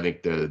Fields there, I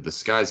think the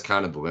sky's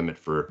kind of the limit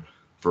for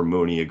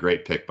Mooney. A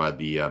great pick by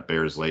the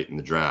Bears late in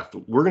the draft.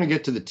 We're going to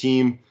get to the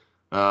team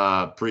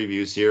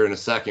previews here in a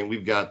second.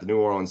 We've got the New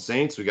Orleans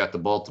Saints, we got the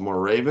Baltimore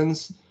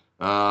Ravens,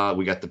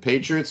 we got the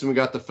Patriots, and we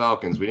got the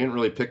Falcons. We didn't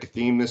really pick a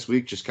theme this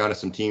week, just kind of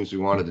some teams we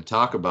wanted to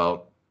talk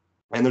about.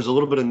 And there's a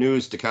little bit of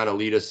news to kind of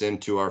lead us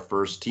into our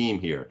first team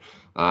here.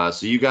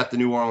 So you got the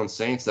New Orleans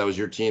Saints. That was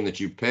your team that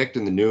you picked,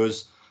 and the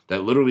news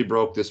that literally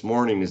broke this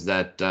morning is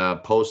that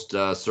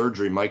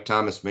post-surgery, Mike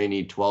Thomas may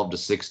need 12 to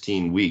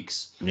 16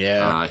 weeks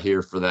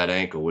here for that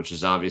ankle, which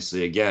is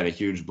obviously, again, a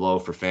huge blow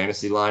for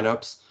fantasy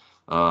lineups.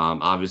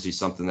 Obviously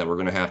something that we're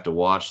going to have to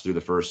watch through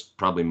the first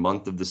probably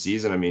month of the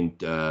season. I mean,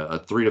 a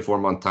 3 to 4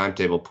 month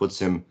timetable puts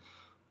him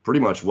pretty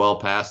much well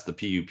past the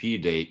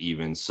PUP date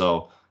even.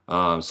 So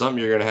something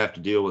you're going to have to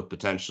deal with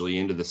potentially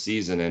into the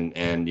season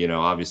and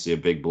obviously a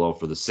big blow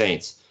for the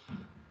Saints.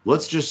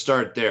 Let's just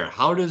start there.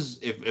 How does,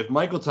 if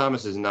Michael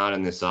Thomas is not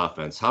in this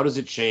offense, how does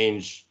it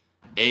change,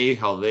 A,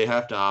 how they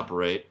have to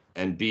operate,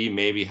 and B,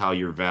 maybe how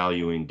you're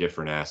valuing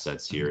different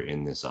assets here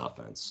in this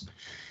offense?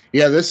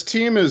 Yeah, this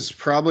team is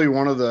probably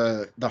one of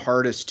the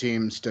hardest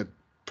teams to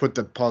put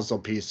the puzzle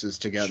pieces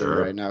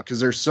together right now because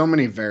there's so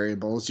many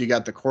variables. You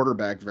got the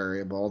quarterback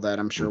variable that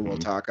I'm sure we'll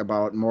talk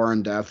about more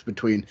in depth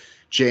between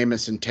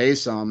Jameis and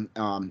Taysom.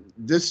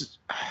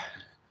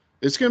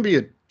 It's going to be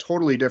a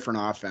totally different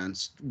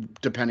offense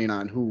depending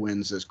on who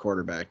wins this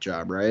quarterback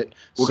job, right?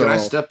 Well, can I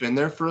step in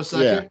there for a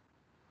second? Yeah.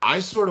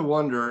 I sort of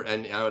wonder,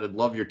 and I would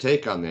love your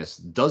take on this,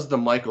 does the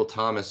Michael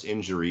Thomas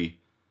injury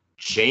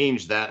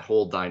change that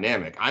whole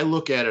dynamic? I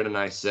look at it and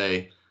I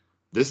say,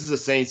 this is a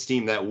Saints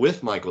team that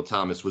with Michael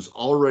Thomas was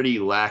already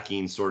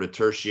lacking sort of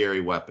tertiary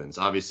weapons.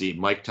 Obviously,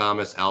 Mike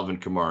Thomas, Alvin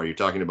Kamara, you're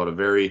talking about a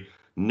very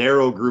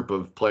narrow group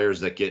of players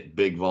that get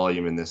big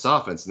volume in this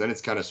offense. And then it's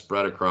kind of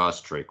spread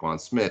across Traquan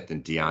Smith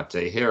and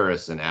Deontay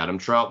Harris and Adam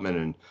Troutman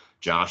and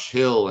Josh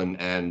Hill and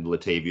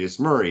Latavius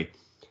Murray.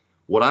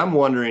 What I'm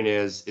wondering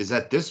is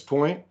at this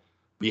point,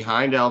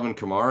 behind Alvin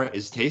Kamara,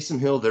 is Taysom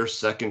Hill their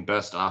second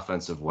best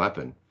offensive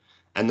weapon?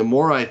 And the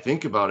more I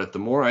think about it, the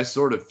more I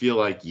sort of feel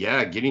like,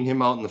 getting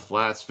him out in the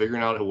flats,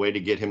 figuring out a way to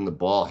get him the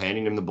ball,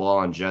 handing him the ball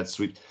on jet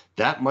sweep,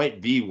 that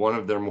might be one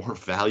of their more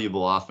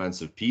valuable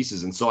offensive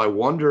pieces. And so I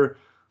wonder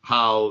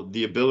how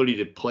the ability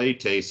to play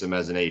Taysom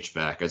as an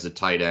H-back, as a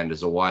tight end,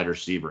 as a wide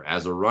receiver,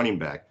 as a running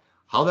back,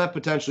 how that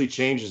potentially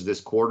changes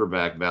this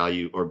quarterback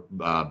value or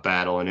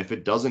battle. And if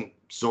it doesn't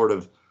sort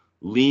of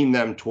lean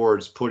them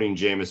towards putting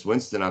Jameis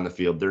Winston on the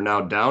field, they're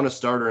now down a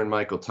starter in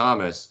Michael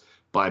Thomas.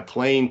 By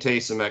playing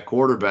Taysom at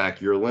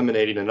quarterback, you're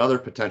eliminating another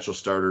potential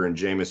starter in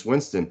Jameis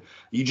Winston.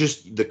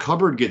 The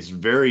cupboard gets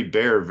very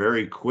bare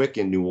very quick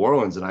in New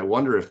Orleans, and I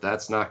wonder if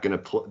that's not going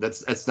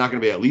to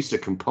be at least a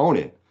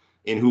component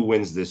in who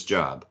wins this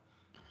job.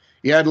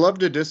 Yeah, I'd love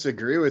to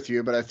disagree with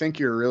you, but I think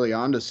you're really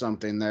onto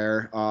something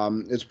there.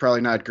 It's probably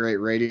not great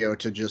radio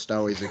to just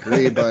always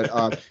agree, but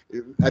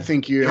I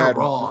think you had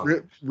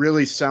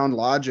really sound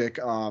logic,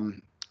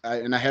 and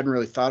I hadn't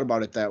really thought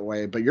about it that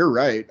way, but you're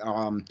right.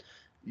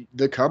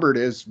 The cupboard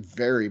is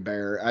very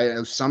bare.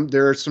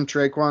 There are some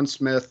Traquan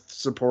Smith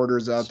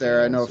supporters out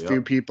there. I know a few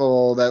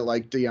people that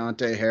like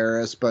Deontay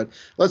Harris, but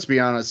let's be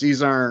honest,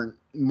 these aren't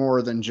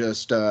more than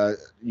just a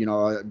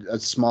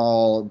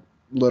small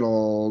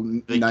little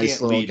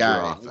nice little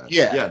guy.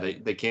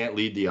 They can't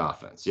lead the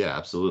offense. Yeah,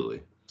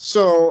 absolutely.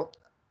 So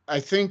I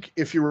think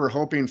if you were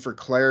hoping for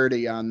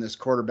clarity on this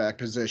quarterback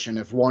position,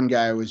 if one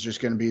guy was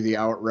just going to be the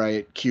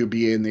outright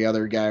QB and the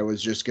other guy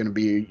was just going to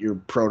be your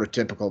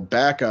prototypical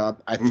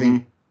backup, I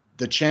think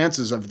the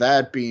chances of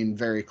that being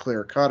very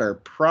clear cut are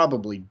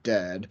probably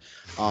dead.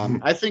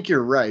 I think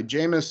you're right.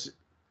 Jameis,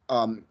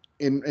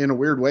 in a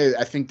weird way,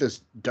 I think this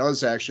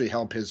does actually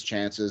help his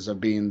chances of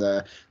being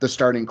the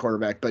starting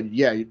quarterback. But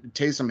yeah,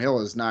 Taysom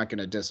Hill is not going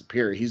to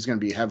disappear. He's going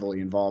to be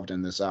heavily involved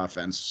in this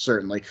offense,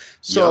 certainly.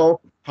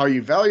 So how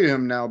you value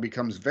him now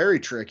becomes very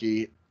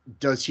tricky.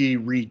 Does he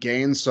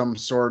regain some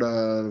sort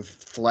of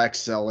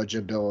flex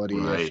eligibility,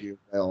 if you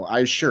will?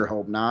 I sure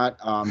hope not.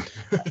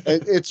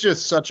 It's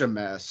just such a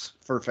mess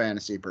for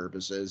fantasy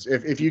purposes.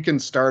 If you can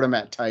start him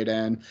at tight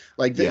end,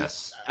 like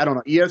I don't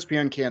know,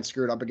 ESPN can't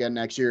screw it up again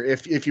next year.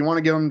 If you want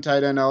to give him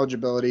tight end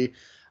eligibility,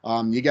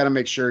 you got to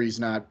make sure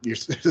he's not your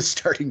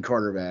starting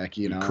quarterback.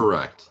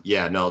 Correct.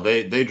 Yeah, no,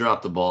 they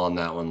dropped the ball on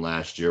that one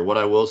last year. What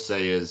I will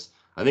say is,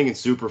 I think in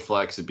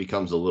Superflex, it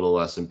becomes a little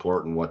less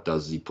important what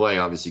does he play,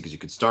 obviously, because you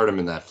could start him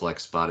in that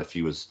flex spot if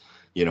he was,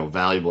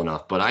 valuable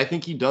enough. But I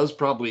think he does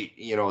probably,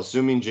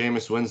 assuming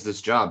Jameis wins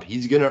this job,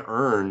 he's going to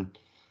earn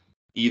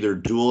either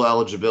dual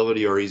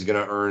eligibility or he's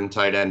going to earn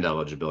tight end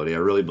eligibility. I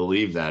really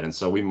believe that. And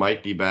so we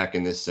might be back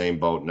in this same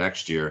boat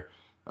next year.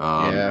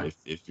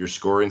 If your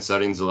scoring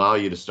settings allow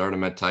you to start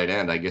him at tight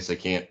end, I guess I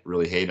can't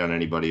really hate on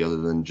anybody other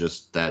than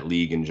just that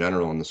league in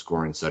general and the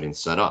scoring settings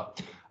set up.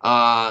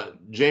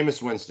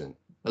 Jameis Winston.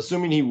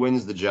 Assuming he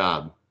wins the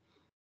job,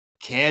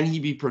 can he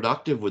be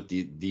productive with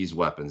these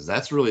weapons?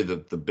 That's really the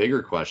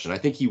bigger question. I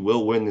think he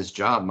will win this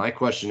job. My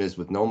question is,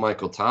 with no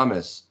Michael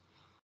Thomas,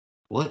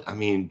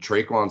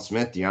 Traquan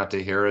Smith,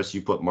 Deontay Harris,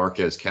 you put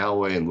Marquez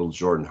Callaway and little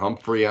Jordan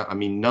Humphrey.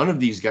 None of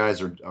these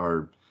guys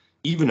are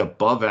even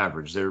above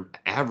average. They're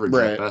average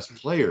at best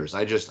players.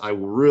 I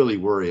really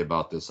worry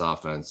about this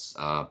offense,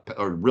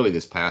 or really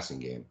this passing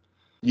game.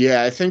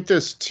 Yeah, I think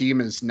this team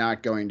is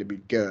not going to be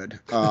good.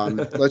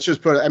 Let's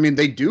just put it,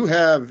 they do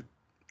have,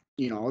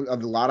 a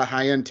lot of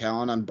high-end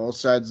talent on both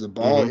sides of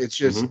the ball. It's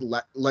just,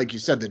 like you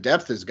said, the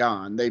depth is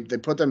gone. They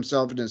put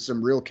themselves into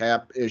some real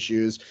cap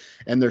issues,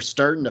 and they're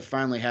starting to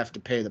finally have to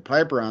pay the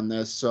piper on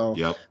this.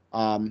 So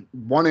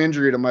one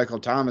injury to Michael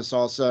Thomas,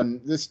 all of a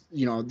sudden,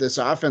 this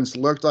offense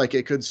looked like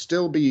it could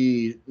still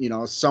be,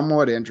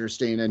 somewhat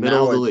interesting. And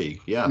middle of the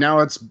league, now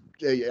it's,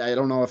 I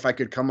don't know if I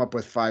could come up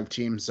with 5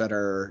 teams that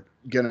are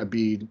going to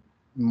be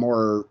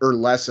more or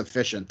less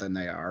efficient than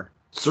they are.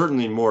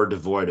 Certainly more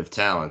devoid of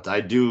talent.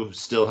 I do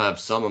still have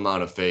some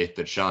amount of faith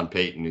that Sean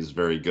Payton is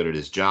very good at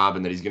his job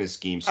and that he's going to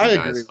scheme some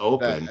guys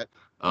open.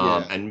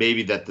 And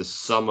maybe that the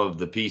sum of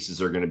the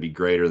pieces are going to be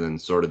greater than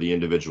sort of the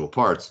individual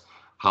parts.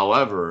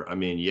 However,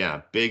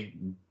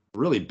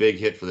 really big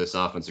hit for this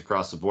offense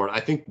across the board. I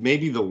think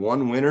maybe the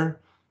one winner,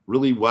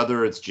 really,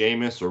 whether it's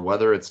Jameis or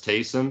whether it's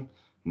Taysom,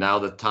 now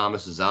that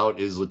Thomas is out,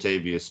 is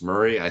Latavius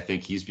Murray. I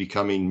think he's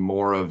becoming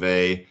more of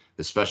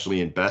especially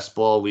in best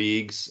ball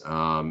leagues,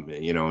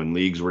 in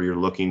leagues where you're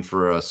looking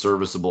for a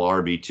serviceable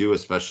RB2,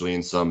 especially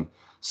in some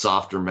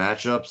softer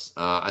matchups.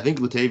 I think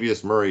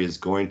Latavius Murray is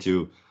going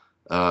to,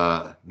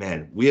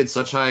 we had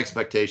such high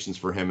expectations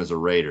for him as a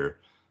Raider.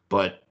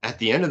 But at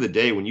the end of the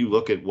day, when you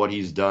look at what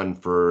he's done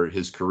for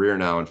his career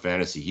now in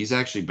fantasy, he's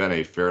actually been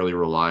a fairly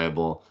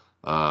reliable,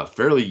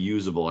 fairly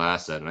usable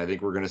asset. And I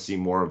think we're going to see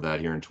more of that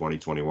here in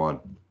 2021.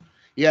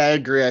 Yeah, I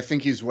agree. I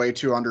think he's way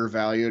too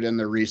undervalued in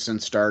the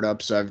recent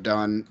startups I've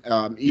done.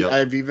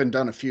 I've even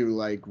done a few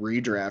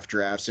redraft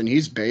drafts, and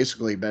he's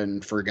basically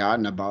been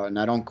forgotten about, and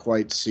I don't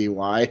quite see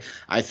why.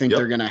 I think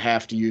they're going to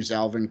have to use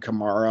Alvin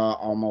Kamara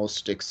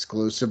almost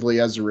exclusively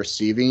as a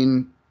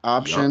receiving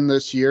option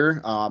this year.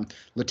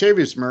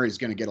 Latavius Murray is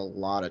going to get a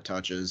lot of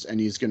touches, and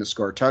he's going to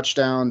score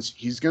touchdowns.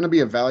 He's going to be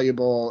a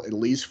valuable, at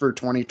least for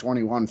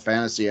 2021,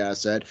 fantasy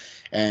asset,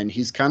 and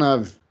he's kind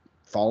of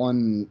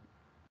fallen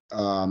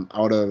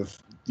out of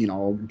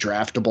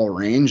draftable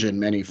range in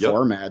many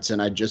formats,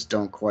 and I just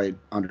don't quite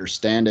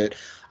understand it.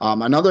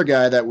 Another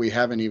guy that we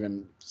haven't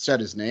even said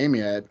his name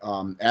yet,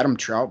 Adam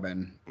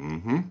Troutman.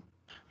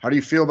 How do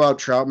you feel about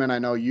Troutman? I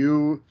know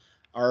you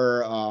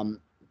are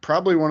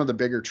probably one of the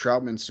bigger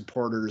Troutman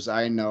supporters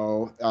I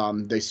know.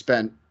 They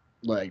spent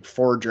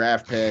 4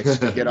 draft picks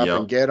to get up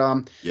and get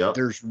him.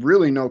 There's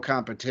really no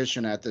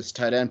competition at this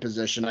tight end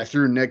position. I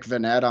threw Nick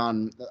Vanette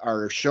on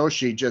our show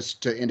sheet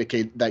just to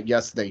indicate that,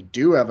 yes, they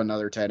do have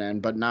another tight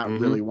end, but not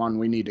really one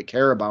we need to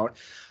care about.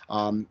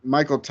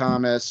 Michael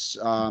Thomas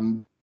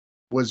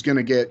was going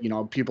to get,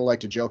 people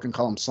like to joke and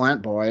call him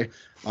Slant Boy,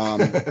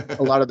 a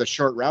lot of the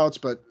short routes,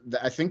 but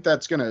I think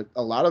a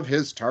lot of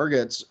his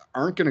targets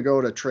aren't going to go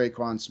to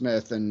Traquan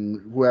Smith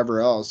and whoever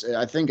else.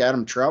 I think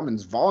Adam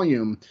Troutman's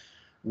volume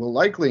will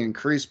likely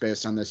increase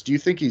based on this. Do you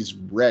think he's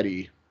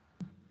ready?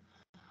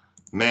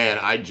 Man,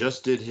 I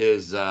just did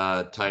his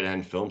tight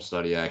end film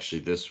study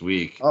actually this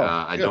week.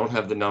 I don't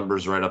have the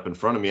numbers right up in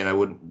front of me, and I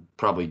wouldn't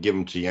probably give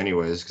them to you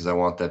anyways because I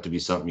want that to be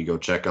something you go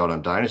check out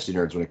on Dynasty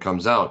Nerds when it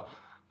comes out.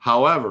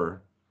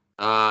 However,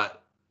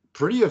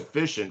 pretty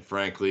efficient,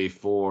 frankly,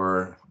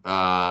 for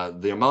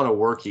the amount of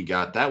work he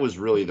got. That was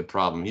really the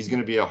problem. He's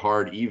going to be a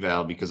hard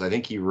eval because I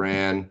think he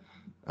ran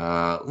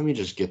let me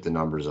just get the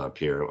numbers up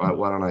here.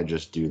 Why don't I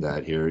just do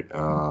that here?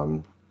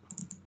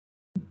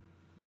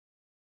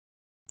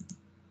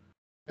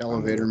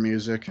 Elevator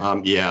music.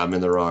 Yeah, I'm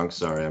in the wrong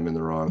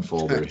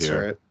folder That's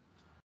here. right.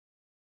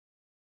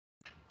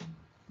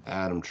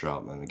 Adam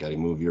Troutman. I got to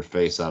move your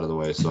face out of the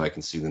way so I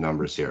can see the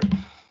numbers here.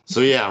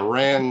 So yeah,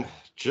 ran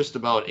just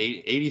about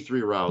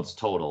 83 routes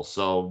total.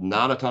 So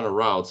not a ton of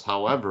routes.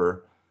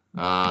 However,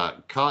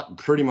 caught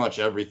pretty much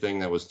everything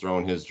that was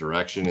thrown his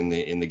direction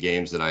in the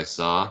games that I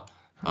saw.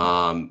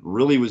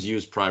 Really was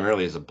used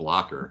primarily as a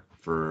blocker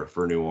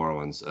for New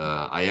Orleans.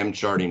 I am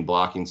charting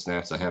blocking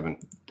snaps. I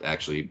haven't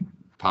actually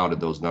pounded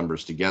those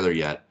numbers together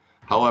yet.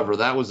 However,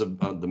 that was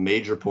the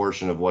major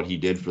portion of what he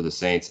did for the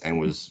Saints and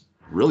was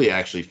really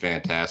actually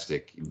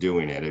fantastic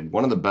doing it. And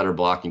one of the better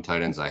blocking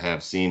tight ends I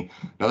have seen.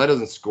 Now, that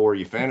doesn't score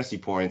you fantasy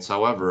points.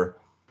 However,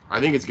 I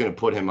think it's going to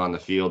put him on the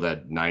field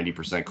at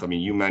 90%. I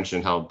mean, you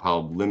mentioned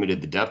how limited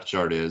the depth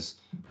chart is.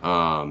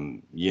 I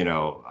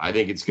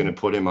think it's going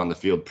to put him on the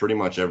field pretty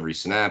much every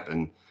snap.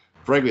 And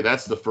frankly,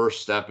 that's the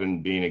first step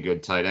in being a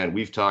good tight end.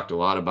 We've talked a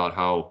lot about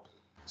how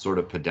sort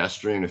of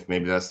pedestrian, if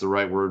maybe that's the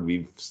right word,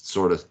 we've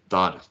sort of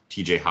thought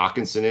TJ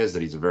Hawkinson is,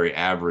 that he's a very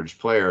average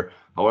player.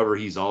 However,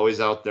 he's always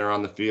out there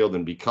on the field,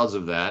 and because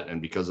of that,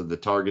 and because of the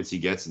targets he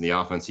gets and the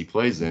offense he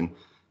plays in,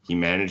 he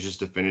manages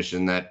to finish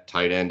in that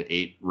tight end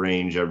 8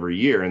 range every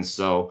year. And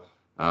so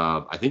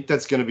I think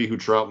that's going to be who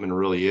Troutman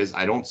really is.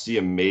 I don't see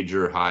a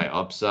major high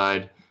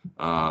upside.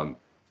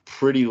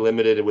 Pretty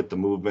limited with the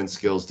movement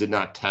skills, did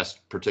not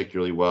test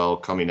particularly well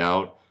coming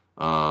out.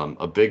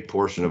 A big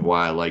portion of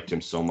why I liked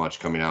him so much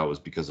coming out was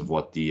because of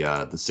what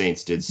the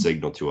Saints did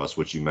signal to us,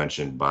 which you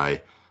mentioned,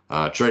 by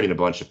trading a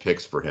bunch of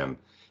picks for him.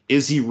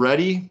 Is he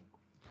ready?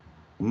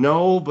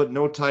 No, but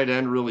no tight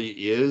end really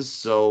is.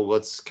 So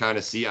let's kind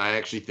of see. I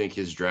actually think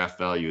his draft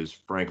value has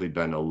frankly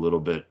been a little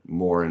bit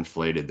more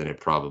inflated than it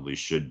probably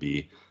should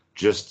be,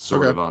 just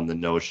sort of on the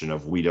notion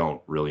of we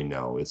don't really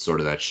know. It's sort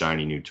of that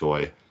shiny new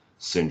toy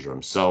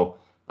syndrome. So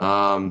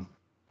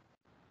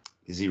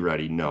is he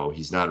ready? No,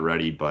 he's not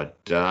ready, but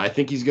I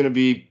think he's going to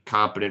be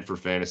competent for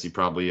fantasy,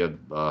 probably a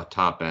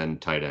top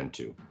end tight end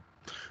too.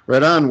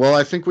 Right on. Well,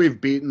 I think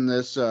we've beaten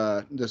this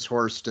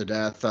horse to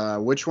death.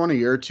 Which one of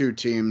your two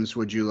teams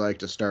would you like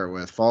to start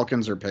with,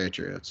 Falcons or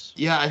Patriots?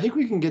 Yeah, I think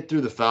we can get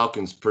through the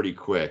Falcons pretty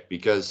quick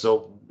because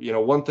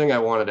one thing I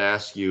wanted to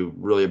ask you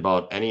really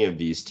about any of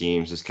these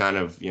teams is kind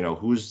of,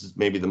 who's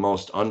maybe the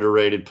most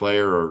underrated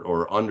player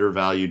or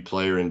undervalued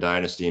player in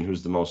Dynasty and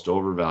who's the most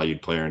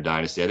overvalued player in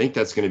Dynasty. I think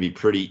that's going to be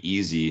pretty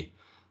easy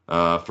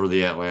for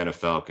the Atlanta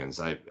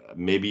Falcons.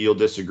 Maybe you'll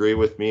disagree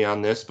with me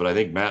on this, but I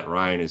think Matt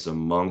Ryan is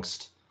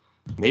amongst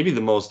maybe the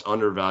most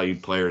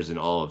undervalued players in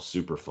all of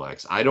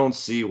Superflex. I don't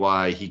see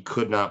why he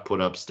could not put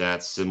up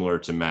stats similar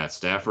to Matt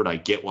Stafford. I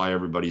get why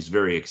everybody's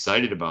very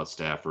excited about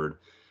Stafford.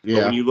 Yeah.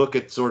 But when you look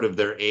at sort of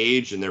their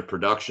age and their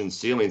production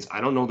ceilings, I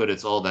don't know that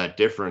it's all that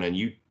different. And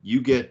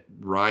you get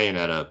Ryan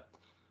at a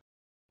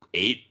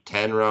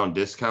 8-10 round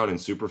discount in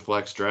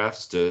Superflex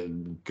drafts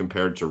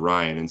compared to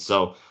Ryan. And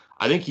so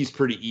I think he's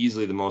pretty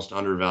easily the most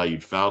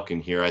undervalued Falcon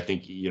here. I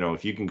think,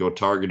 if you can go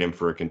target him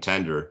for a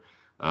contender,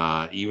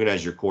 even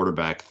as your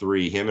quarterback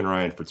 3, him and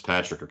Ryan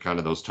Fitzpatrick are kind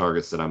of those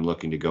targets that I'm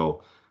looking to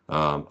go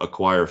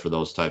acquire for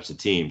those types of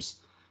teams.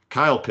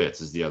 Kyle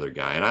Pitts is the other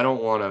guy. And I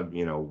don't want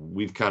to,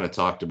 we've kind of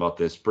talked about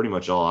this pretty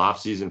much all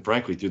offseason.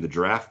 Frankly, through the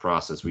draft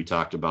process, we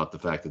talked about the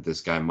fact that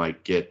this guy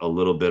might get a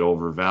little bit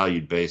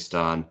overvalued based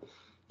on,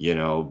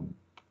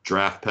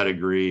 draft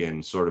pedigree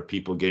and sort of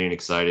people getting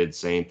excited,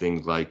 saying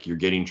things like you're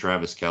getting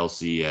Travis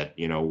Kelce at,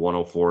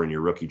 104 in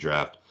your rookie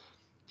draft.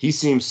 He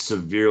seems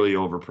severely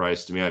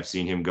overpriced to me. I've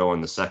seen him go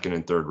in the 2nd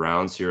and 3rd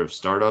rounds here of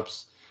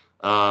startups.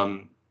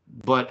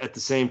 But at the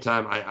same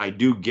time, I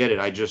do get it.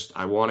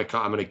 I'm going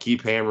to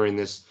keep hammering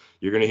this.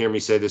 You're going to hear me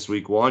say this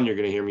week 1. You're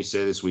going to hear me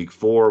say this week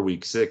 4,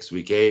 week 6,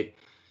 week 8.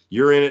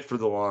 You're in it for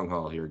the long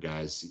haul here,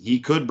 guys. He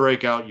could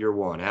break out year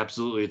 1.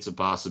 Absolutely, it's a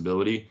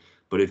possibility.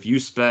 But if you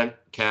spent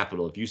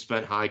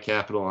high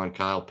capital on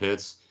Kyle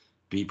Pitts,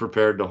 be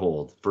prepared to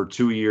hold for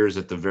 2 years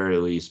at the very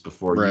least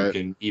before you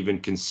can even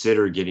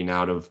consider getting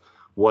out of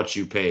what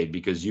you paid,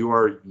 because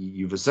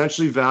you've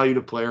essentially valued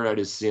a player at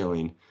his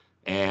ceiling.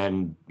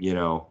 And,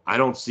 I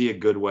don't see a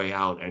good way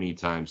out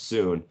anytime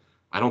soon.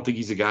 I don't think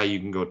he's a guy you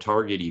can go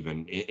target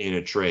even in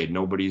a trade.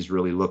 Nobody's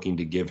really looking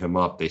to give him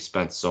up. They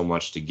spent so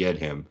much to get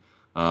him.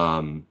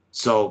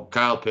 So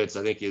Kyle Pitts,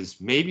 I think, is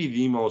maybe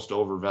the most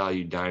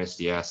overvalued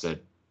dynasty asset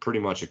pretty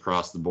much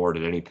across the board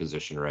at any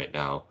position right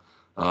now.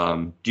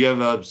 Do you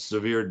have a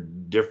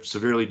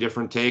severely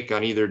different take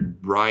on either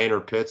Ryan or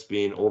Pitts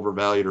being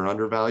overvalued or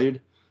undervalued?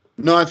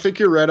 No, I think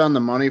you're right on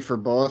the money for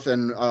both.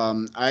 And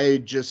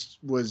I just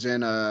was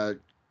in a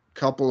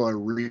couple of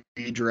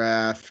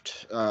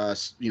redraft,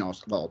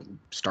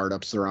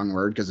 startup's the wrong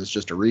word because it's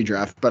just a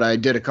redraft, but I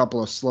did a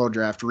couple of slow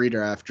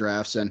redraft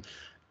drafts, and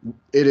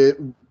it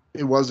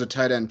was a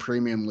tight end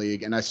premium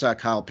league, and I saw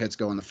Kyle Pitts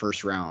go in the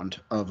 1st round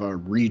of a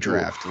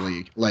redraft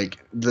league. Like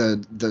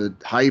the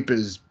hype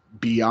is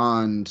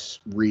beyond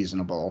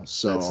reasonable.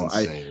 So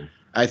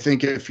I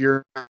think if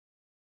you're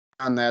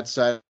on that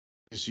side,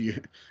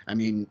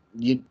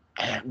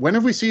 when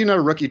have we seen a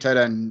rookie tight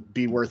end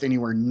be worth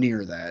anywhere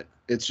near that?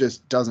 It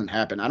just doesn't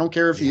happen. I don't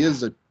care if he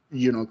is a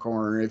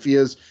unicorn, if he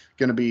is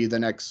going to be the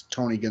next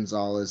Tony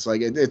Gonzalez,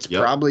 like it's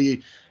Yep.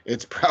 probably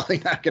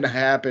not going to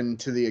happen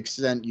to the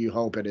extent you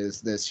hope it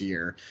is this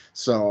year.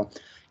 So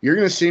you're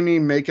going to see me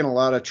making a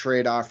lot of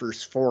trade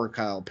offers for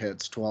Kyle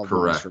Pitts 12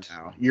 months from Correct.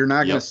 now. You're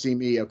not going Yep. to see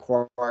me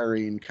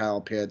acquiring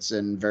Kyle Pitts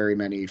in very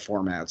many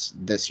formats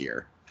this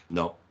year.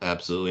 No,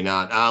 absolutely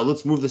not.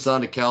 Let's move this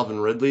on to Calvin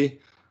Ridley.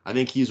 I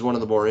think he's one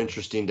of the more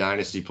interesting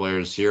dynasty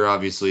players here.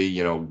 Obviously,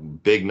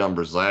 big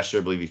numbers last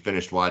year. I believe he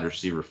finished wide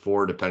receiver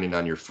 4, depending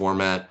on your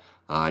format.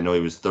 I know he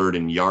was 3rd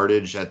in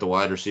yardage at the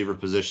wide receiver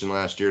position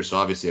last year, so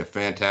obviously a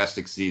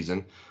fantastic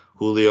season.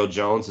 Julio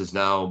Jones has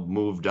now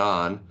moved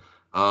on.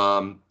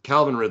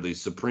 Calvin Ridley,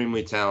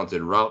 supremely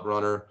talented route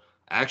runner,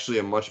 actually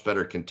a much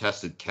better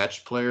contested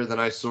catch player than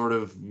I sort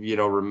of,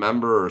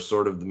 remember, or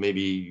sort of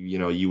maybe,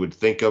 you would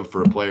think of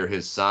for a player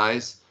his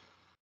size.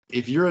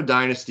 If you're a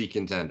dynasty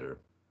contender,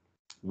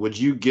 would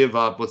you give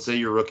up, let's say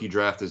your rookie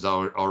draft has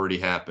already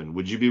happened,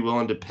 would you be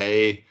willing to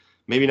pay,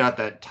 maybe not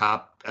that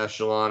top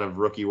echelon of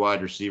rookie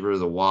wide receiver,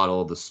 the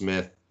Waddle, the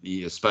Smith,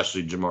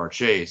 especially Jamar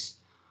Chase,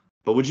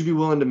 but would you be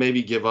willing to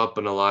maybe give up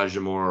an Elijah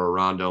Moore or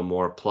Rondell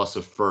Moore plus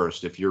a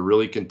first if you're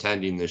really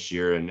contending this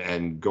year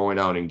and going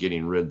out and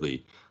getting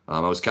Ridley? I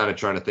was kind of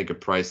trying to think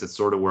of price. That's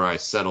sort of where I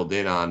settled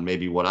in on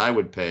maybe what I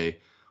would pay.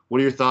 What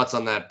are your thoughts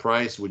on that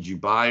price? Would you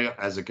buy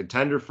as a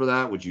contender for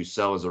that? Would you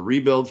sell as a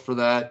rebuild for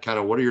that? Kind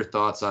of what are your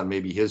thoughts on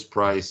maybe his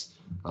price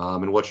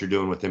and what you're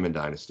doing with him in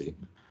Dynasty?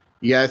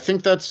 Yeah, I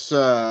think that's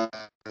a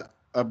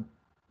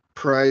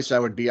price I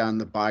would be on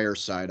the buyer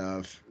side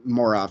of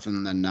more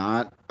often than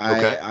not.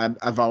 Okay.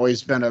 I've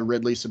always been a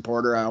Ridley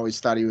supporter. I always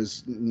thought he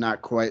was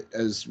not quite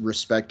as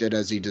respected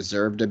as he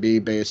deserved to be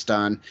based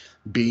on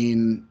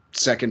being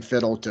second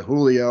fiddle to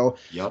Julio.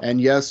 Yep. And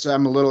yes,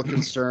 I'm a little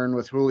concerned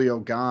with Julio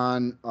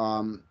gone,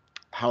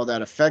 how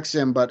that affects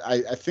him, but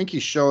I think he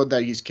showed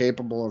that he's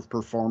capable of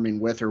performing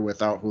with or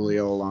without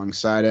Julio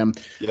alongside him.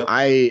 Yep.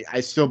 I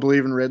still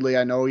believe in Ridley.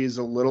 I know he's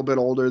a little bit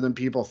older than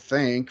people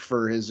think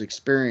for his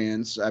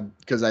experience,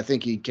 because I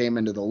think he came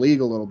into the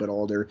league a little bit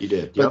older. He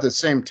did. But at the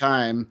same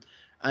time,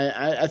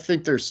 I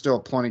think there's still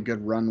plenty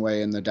good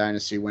runway in the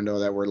dynasty window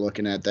that we're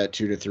looking at, that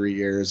 2 to 3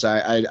 years.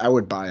 I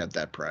would buy at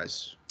that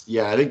price.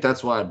 Yeah, I think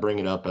that's why I bring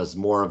it up as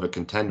more of a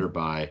contender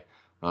buy.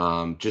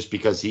 Just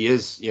because he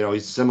is,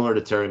 he's similar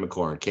to Terry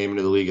McLaurin, came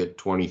into the league at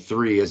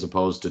 23 as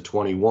opposed to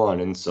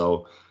 21. And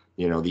so,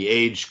 the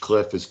age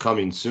cliff is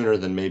coming sooner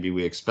than maybe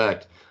we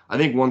expect. I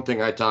think one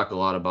thing I talk a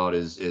lot about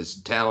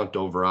is talent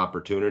over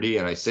opportunity.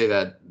 And I say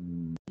that,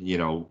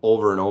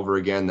 over and over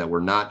again, that we're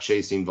not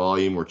chasing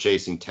volume, we're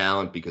chasing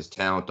talent, because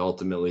talent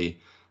ultimately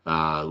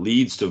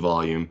leads to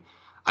volume.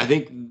 I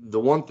think the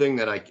one thing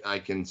that I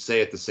can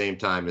say at the same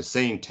time is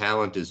saying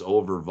talent is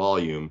over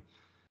volume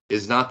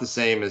is not the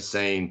same as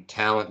saying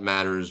talent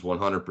matters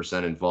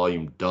 100% and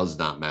volume does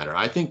not matter.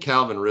 I think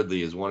Calvin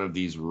Ridley is one of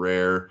these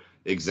rare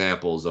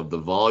examples of the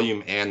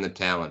volume and the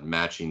talent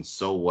matching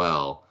so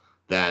well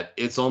that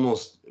it's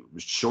almost,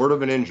 short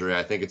of an injury,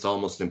 I think it's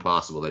almost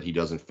impossible that he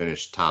doesn't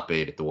finish top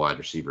 8 at the wide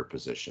receiver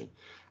position.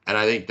 And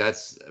I think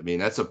that's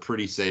a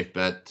pretty safe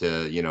bet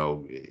to,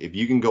 if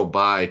you can go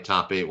buy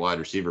top 8 wide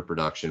receiver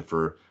production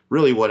for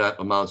really what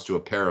amounts to a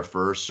pair of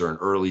firsts or an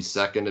early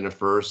second and a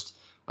first,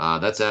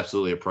 that's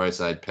absolutely a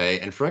price I'd pay.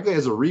 And frankly,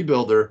 as a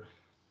rebuilder,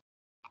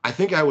 I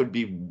think I would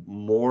be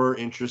more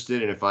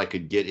interested in if I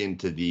could get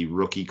into the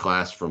rookie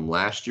class from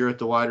last year at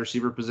the wide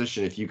receiver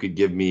position, if you could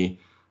give me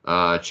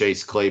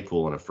Chase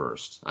Claypool in a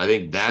first. I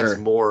think that's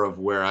more of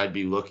where I'd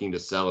be looking to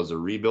sell as a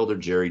rebuilder,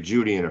 Jerry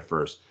Jeudy in a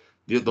first.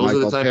 Those are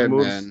the type of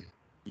moves.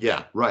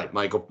 Yeah, right.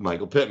 Michael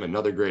Pittman,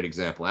 another great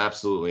example.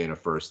 Absolutely in a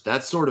first.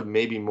 That's sort of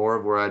maybe more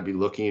of where I'd be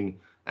looking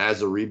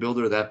as a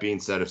rebuilder. That being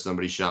said, if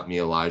somebody shot me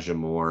Elijah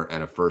Moore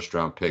and a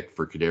first-round pick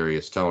for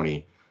Kadarius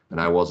Toney, and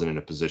I wasn't in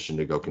a position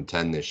to go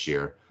contend this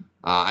year,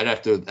 I'd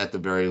have to, at the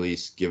very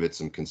least, give it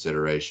some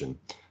consideration.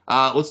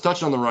 Let's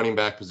touch on the running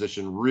back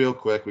position real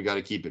quick. We got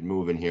to keep it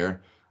moving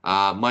here.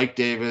 Mike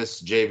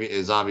Davis, JV,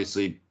 is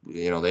obviously,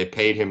 they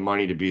paid him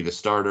money to be the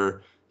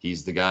starter.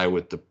 He's the guy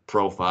with the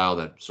profile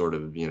that sort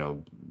of,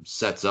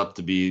 sets up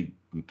to be,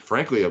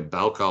 frankly, a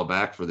bell cow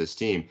back for this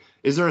team.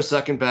 Is there a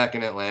second back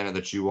in Atlanta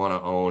that you want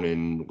to own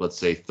in, let's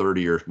say,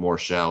 30 or more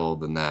shallow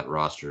than that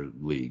roster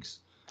leagues?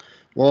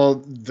 Well,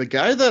 the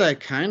guy that I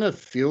kind of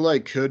feel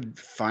like could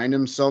find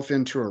himself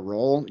into a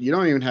role, you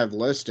don't even have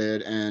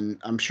listed, and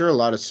I'm sure a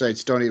lot of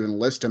sites don't even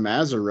list him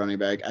as a running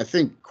back. I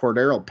think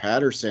Cordero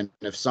Patterson,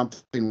 if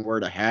something were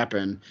to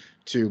happen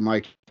to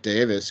Mike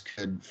Davis,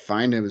 could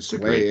find his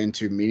way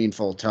into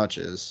meaningful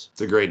touches.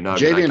 It's a great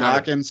nugget. Javian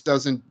Hawkins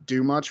doesn't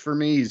do much for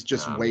me. He's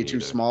just way too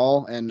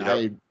small, and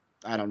Yep.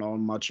 I don't know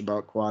much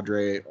about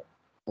Quadre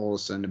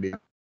Olson, to be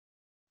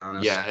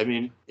honest. Yeah,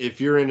 if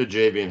you're into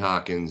Javian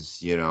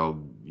Hawkins,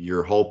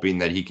 you're hoping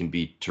that he can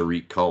beat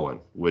Tariq Cohen,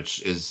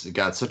 which is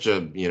got such a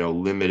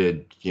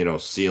limited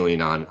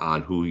ceiling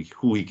on who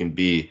he can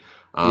be.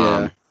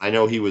 I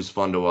know he was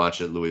fun to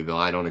watch at Louisville.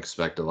 I don't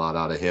expect a lot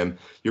out of him.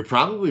 You're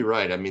probably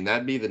right.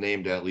 That'd be the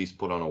name to at least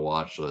put on a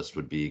watch list,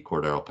 would be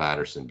Cordero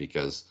Patterson,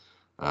 because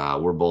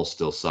we're both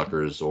still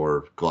suckers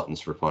or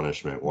gluttons for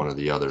punishment, one or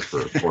the other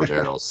for Fort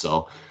Harrell.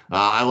 So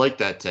I like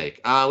that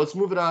take. Let's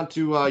move it on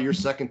to your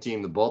second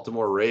team, the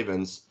Baltimore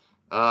Ravens.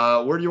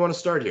 Where do you want to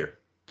start here?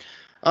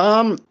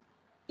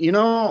 You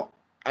know,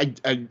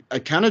 I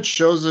kind of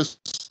chose this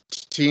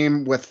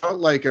team without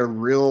like a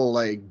real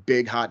like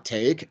big hot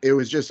take. It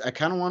was just I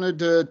kind of wanted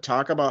to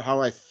talk about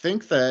how I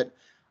think that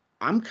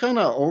I'm kind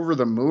of over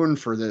the moon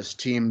for this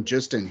team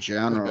just in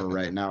general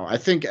right now. I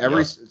think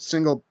every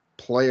single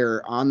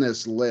player on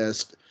this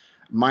list,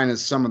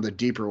 minus some of the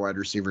deeper wide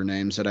receiver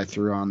names that I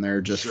threw on there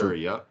just for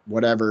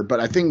whatever, but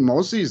I think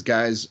most of these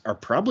guys are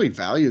probably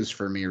values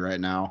for me right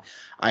now.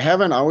 I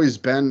haven't always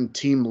been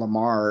Team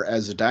Lamar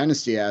as a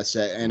dynasty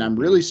asset, and I'm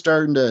really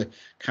starting to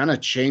kind of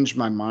change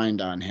my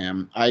mind on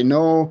him. I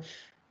know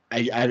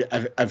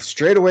I've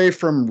strayed away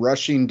from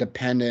rushing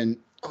dependent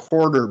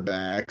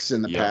quarterbacks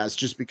in the past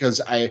just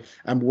because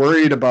I'm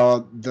worried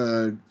about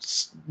the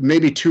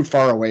maybe too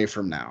far away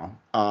from now.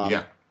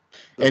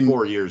 And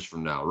 4 years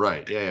from now.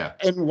 Right. Yeah.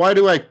 And why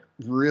do I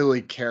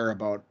really care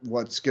about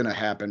what's going to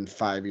happen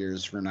 5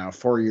 years from now,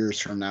 4 years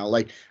from now?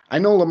 Like, I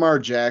know Lamar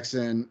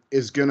Jackson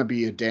is going to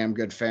be a damn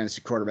good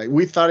fantasy quarterback.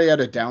 We thought he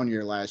had a down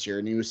year last year,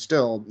 and he was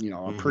still,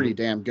 a pretty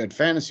damn good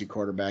fantasy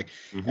quarterback.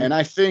 And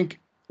I think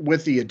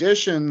with the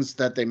additions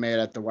that they made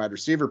at the wide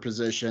receiver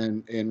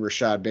position in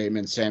Rashad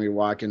Bateman, Sammy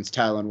Watkins,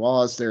 Tylan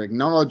Wallace, they're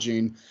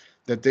acknowledging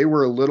that they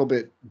were a little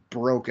bit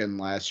broken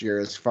last year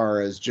as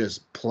far as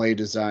just play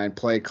design,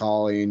 play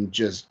calling,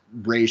 just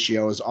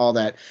ratios, all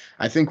that.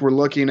 I think we're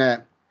looking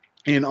at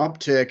an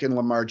uptick in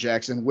Lamar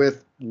Jackson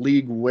with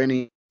league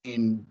winning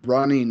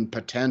running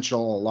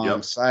potential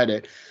alongside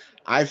it.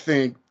 I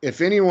think if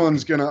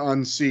anyone's going to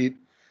unseat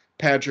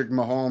Patrick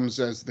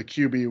Mahomes as the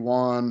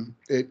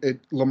QB1,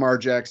 Lamar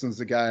Jackson's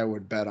the guy I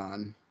would bet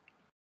on.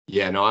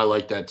 Yeah, no, I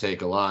like that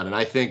take a lot. And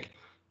I think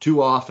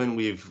too often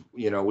we've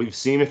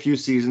seen a few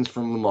seasons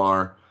from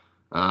Lamar.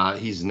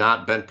 He's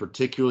not been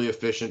particularly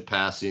efficient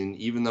passing,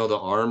 even though the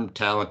arm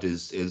talent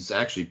is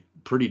actually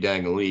pretty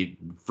dang elite.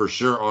 For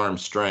sure, arm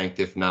strength,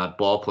 if not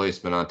ball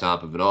placement on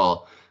top of it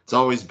all. It's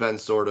always been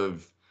sort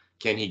of,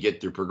 can he get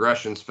through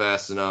progressions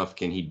fast enough?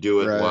 Can he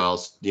do it while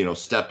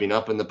stepping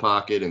up in the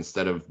pocket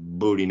instead of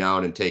booting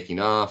out and taking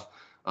off?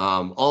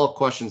 All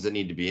questions that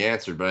need to be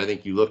answered. But I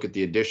think you look at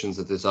the additions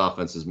that this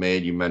offense has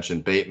made. You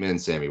mentioned Bateman,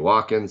 Sammy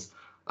Watkins.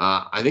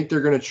 I think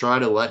they're going to try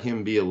to let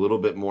him be a little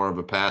bit more of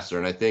a passer.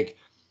 And I think,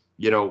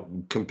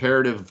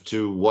 comparative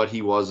to what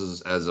he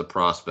was as a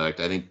prospect,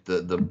 I think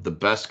the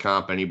best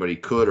comp anybody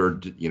could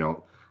or,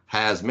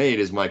 has made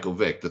is Michael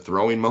Vick. The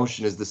throwing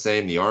motion is the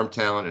same. The arm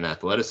talent and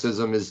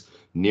athleticism is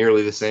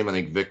nearly the same. I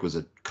think Vick was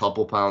a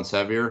couple pounds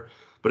heavier.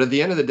 But at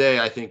the end of the day,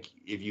 I think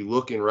if you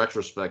look in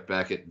retrospect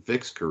back at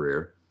Vick's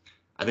career,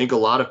 I think a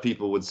lot of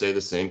people would say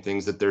the same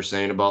things that they're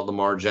saying about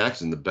Lamar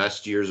Jackson. The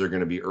best years are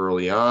going to be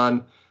early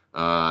on,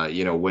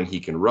 when he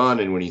can run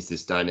and when he's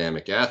this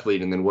dynamic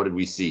athlete. And then what did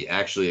we see?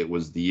 Actually, it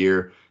was the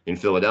year in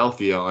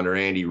Philadelphia under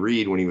Andy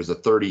Reid when he was a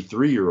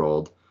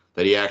 33-year-old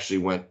that he actually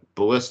went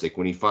ballistic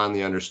when he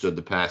finally understood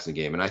the passing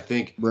game. And I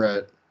think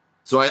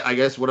so I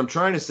guess what I'm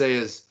trying to say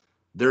is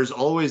there's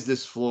always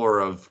this floor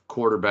of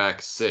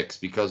quarterback 6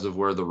 because of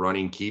where the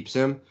running keeps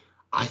him.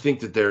 I think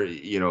that there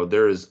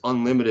is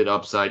unlimited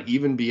upside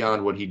even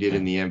beyond what he did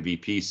in the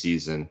MVP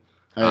season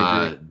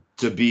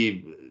to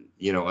be,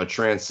 a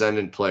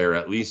transcendent player,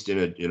 at least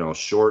in a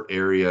short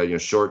area,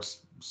 short,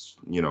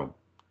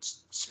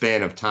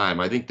 span of time.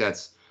 I think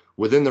that's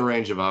within the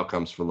range of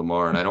outcomes for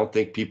Lamar. And I don't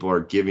think people are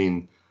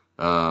giving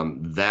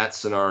that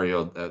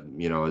scenario,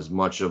 as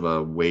much of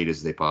a weight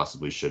as they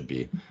possibly should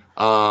be.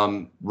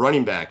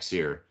 Running backs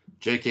here.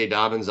 J.K.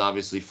 Dobbins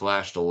obviously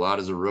flashed a lot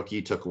as a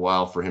rookie. Took a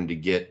while for him to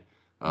get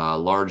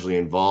largely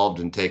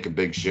involved and take a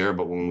big share.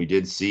 But when we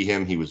did see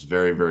him, he was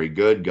very, very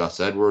good. Gus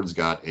Edwards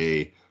got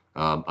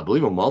I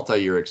believe a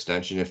multi-year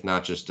extension, if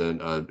not just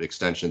an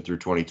extension through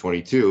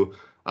 2022,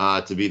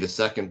 to be the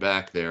second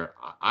back there.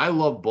 I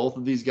love both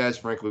of these guys.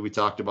 Frankly, we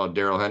talked about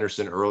Darrell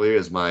Henderson earlier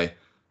as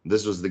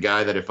this was the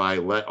guy that if I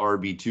let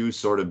RB2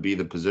 sort of be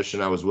the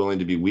position I was willing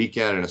to be weak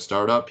at in a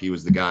startup, he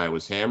was the guy I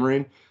was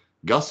hammering.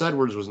 Gus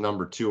Edwards was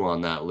number 2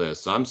 on that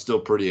list. So I'm still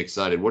pretty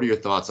excited. What are your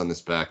thoughts on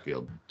this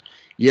backfield?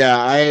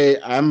 Yeah,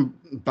 I'm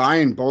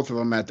buying both of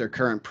them at their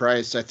current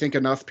price. I think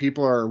enough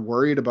people are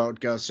worried about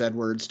Gus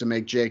Edwards to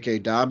make J.K.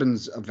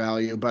 Dobbins a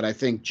value, but I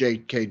think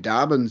J.K.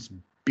 Dobbins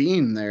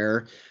being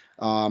there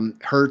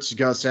hurts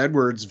Gus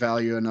Edwards'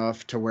 value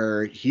enough to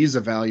where he's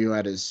a value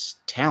at his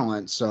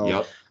talent.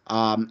 So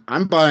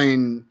I'm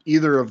buying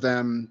either of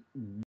them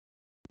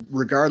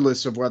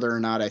regardless of whether or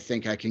not I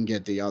think I can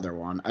get the other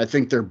one. I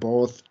think they're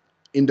both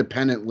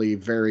independently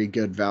very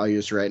good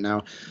values right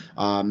now.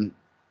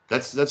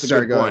 That's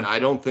a good point. I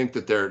don't think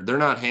that they're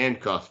not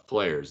handcuffed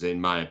players,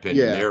 in my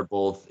opinion. Yeah. They're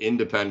both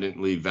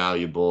independently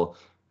valuable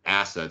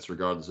assets,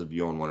 regardless if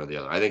you own one or the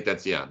other. I think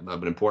that's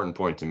an important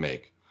point to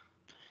make.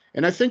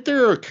 And I think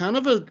they're kind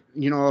of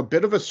a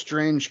bit of a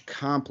strange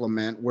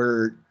compliment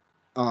where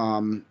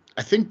I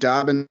think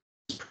Dobbins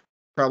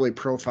probably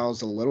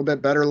profiles a little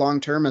bit better long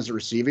term as a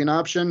receiving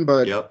option,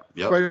 but Yep.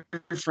 quite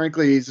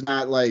frankly, he's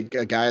not like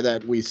a guy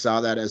that we saw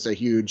that as a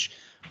huge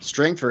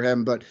strength for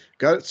him. But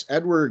Gus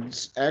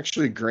Edwards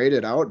actually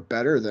graded out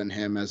better than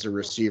him as a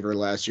receiver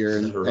last year,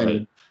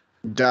 and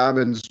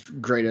Dobbins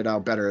graded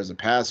out better as a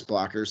pass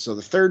blocker. So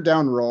the third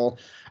down role,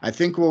 I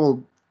think,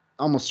 will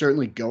almost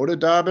certainly go to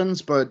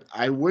Dobbins, but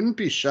I wouldn't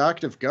be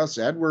shocked if Gus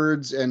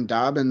Edwards and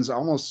Dobbins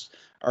almost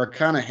are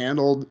kind of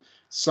handled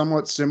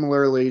somewhat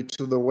similarly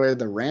to the way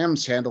the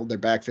Rams handled their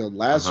backfield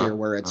last year,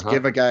 where it's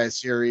give a guy a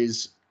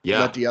series,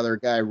 let the other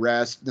guy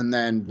rest, and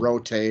then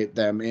rotate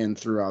them in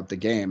throughout the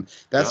game.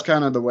 That's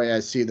kind of the way I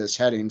see this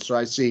heading. So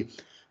I see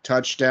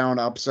touchdown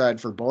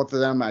upside for both of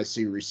them. I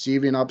see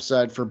receiving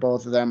upside for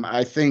both of them.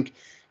 I think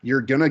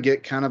you're going to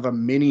get kind of a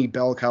mini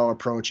bell cow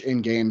approach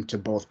in game to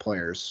both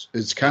players.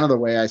 It's kind of the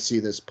way I see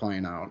this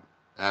playing out.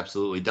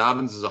 Absolutely.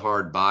 Dobbins is a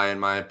hard buy, in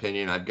my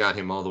opinion. I've got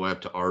him all the way up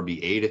to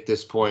RB8 at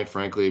this point.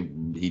 Frankly,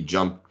 he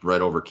jumped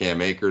right over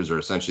Cam Akers, or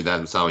essentially that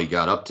was how he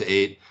got up to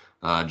 8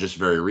 just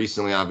very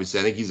recently, obviously.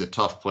 I think he's a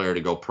tough player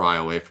to go pry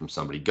away from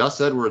somebody. Gus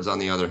Edwards, on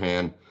the other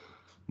hand,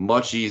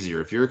 much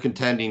easier. If you're a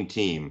contending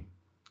team,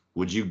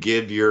 would you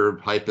give your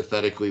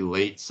hypothetically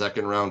late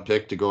second-round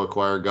pick to go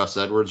acquire Gus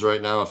Edwards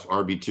right now if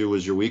RB2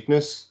 was your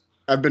weakness?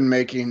 I've been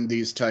making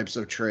these types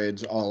of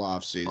trades all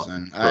off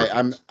season.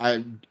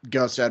 I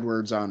Gus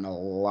Edwards on a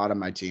lot of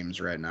my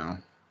teams right now.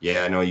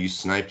 Yeah, I know you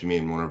sniped me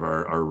in one of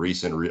our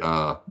recent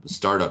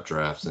startup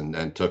drafts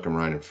and took him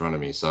right in front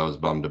of me, so I was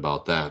bummed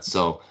about that.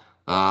 So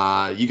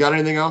you got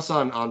anything else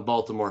on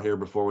Baltimore here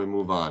before we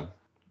move on?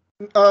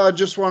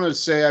 Just wanted to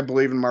say I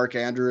believe in Mark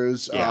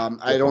Andrews.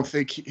 I don't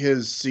think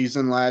his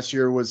season last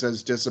year was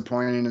as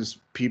disappointing as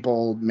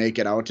people make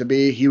it out to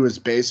be. He was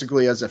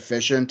basically as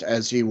efficient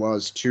as he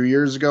was 2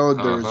 years ago.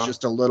 There's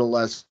just a little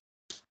less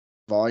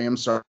volume,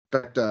 so I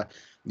expect a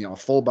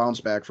full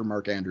bounce back for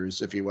Mark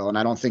Andrews, if you will. And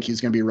I don't think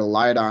he's going to be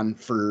relied on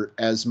for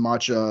as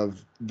much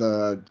of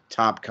the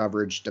top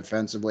coverage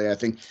defensively. I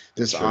think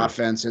this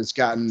offense has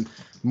gotten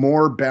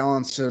more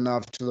balanced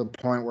enough to the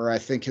point where I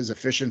think his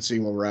efficiency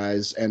will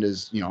rise and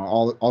is,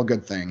 all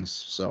good things.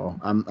 So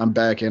I'm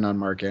back in on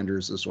Mark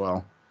Andrews as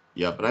well.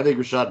 Yeah, but I think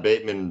Rashad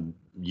Bateman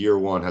year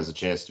one has a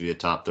chance to be a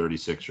top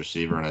 36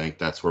 receiver, and I think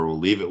that's where we'll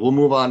leave it. We'll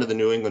move on to the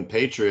New England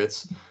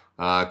Patriots,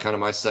 kind of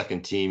my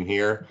second team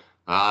here.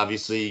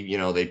 Obviously,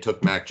 they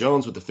took Mac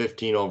Jones with the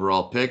 15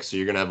 overall pick, so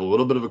you're going to have a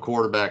little bit of a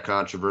quarterback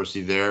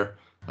controversy there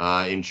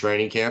in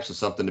training camp, so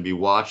something to be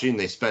watching.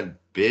 They spent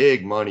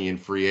big money in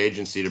free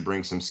agency to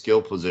bring some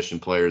skill position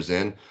players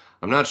in.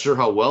 I'm not sure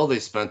how well they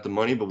spent the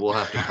money, but we'll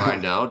have to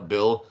find out.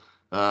 Bill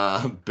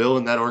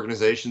and that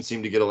organization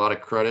seem to get a lot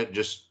of credit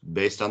just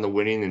based on the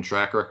winning and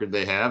track record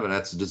they have, and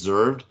that's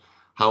deserved.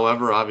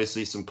 However,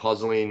 obviously some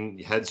puzzling,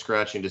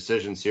 head-scratching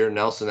decisions here.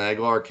 Nelson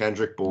Aguilar,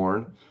 Kendrick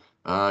Bourne,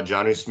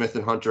 Jonnu Smith,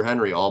 and Hunter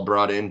Henry all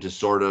brought in to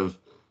sort of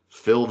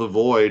fill the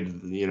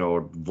void,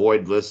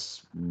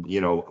 voidless,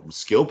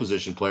 skill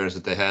position players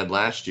that they had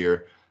last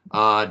year.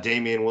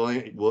 Damian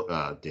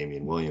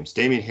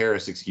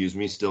Harris,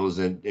 still is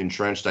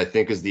entrenched, I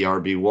think, as the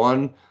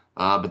RB1.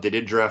 But they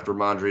did draft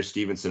Ramondre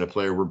Stevenson, a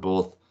player we're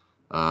both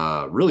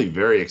really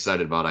very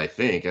excited about, I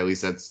think. At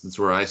least that's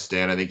where I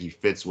stand. I think he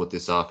fits what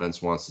this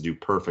offense wants to do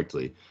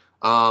perfectly.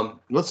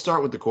 Let's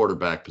start with the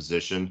quarterback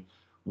position.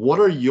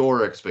 What are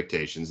your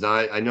expectations? Now,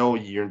 I know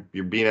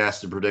you're being asked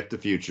to predict the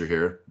future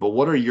here, but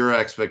what are your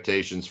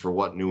expectations for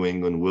what New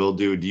England will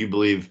do? Do you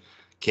believe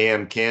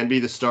Cam can be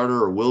the starter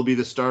or will be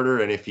the starter?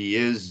 And if he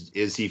is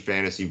he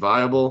fantasy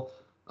viable?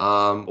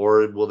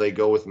 Or will they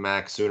go with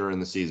Mac sooner in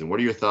the season?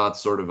 What are your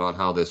thoughts sort of on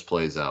how this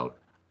plays out?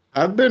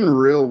 I've been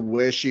real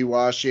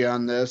wishy-washy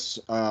on this.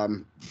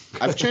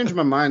 I've changed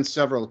my mind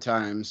several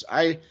times.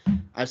 I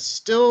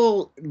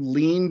still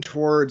lean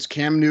towards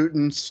Cam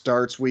Newton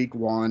starts week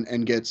 1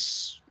 and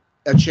gets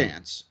a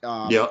chance.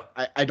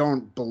 I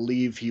don't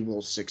believe he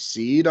will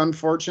succeed,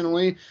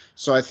 unfortunately.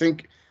 So I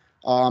think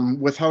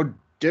with how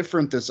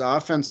different this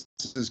offense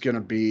is going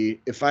to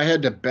be, if I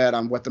had to bet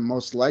on what the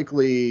most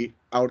likely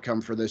outcome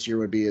for this year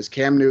would be, is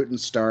Cam Newton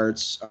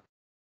starts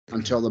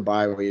until the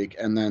bye week,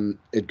 and then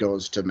it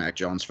goes to Mac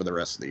Jones for the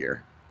rest of the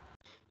year.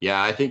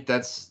 Yeah, I think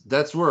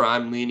that's where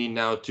I'm leaning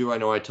now too. I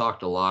know I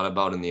talked a lot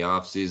about in the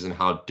offseason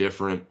how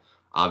different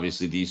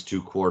obviously these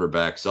two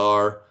quarterbacks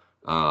are,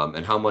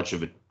 and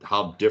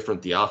how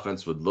different the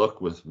offense would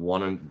look with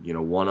one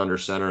under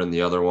center and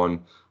the other one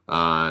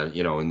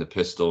in the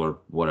pistol or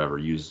whatever,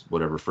 use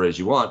whatever phrase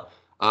you want.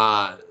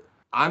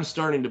 I'm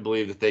starting to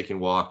believe that they can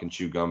walk and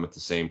chew gum at the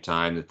same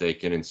time, that they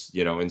can,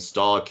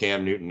 install a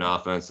Cam Newton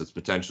offense that's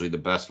potentially the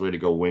best way to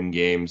go win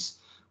games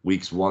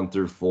weeks 1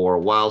 through 4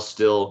 while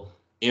still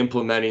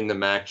implementing the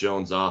Mac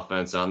Jones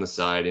offense on the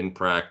side in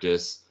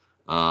practice.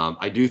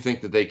 I do think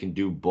that they can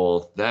do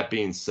both. That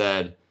being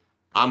said,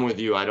 I'm with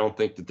you. I don't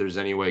think that there's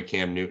any way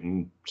Cam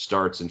Newton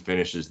starts and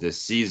finishes this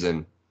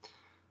season.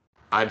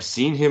 I've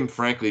seen him,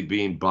 frankly,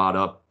 being bought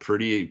up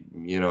pretty,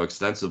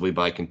 extensively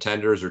by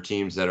contenders or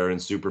teams that are in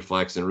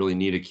Superflex and really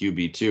need a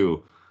QB2.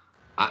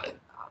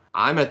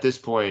 I'm at this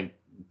point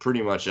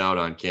pretty much out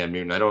on Cam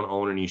Newton. I don't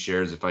own any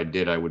shares. If I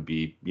did, I would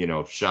be,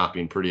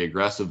 shopping pretty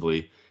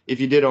aggressively. If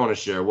you did own a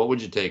share, what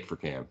would you take for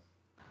Cam?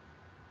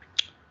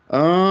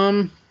 I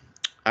would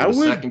a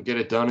would second get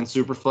it done in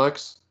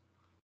Superflex?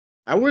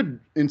 I would,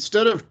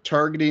 instead of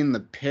targeting the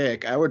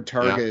pick, I would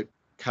target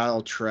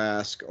Kyle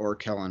Trask or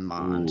Kellen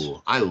Mond.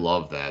 Ooh, I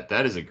love that.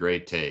 That is a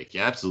great take.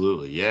 Yeah,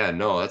 absolutely. Yeah,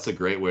 no, that's a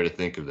great way to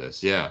think of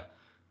this. Yeah.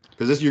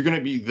 Because you're going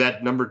to be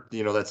that number,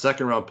 that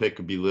second round pick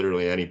could be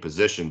literally any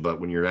position. But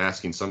when you're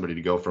asking somebody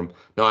to go from,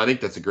 no, I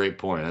think that's a great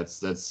point.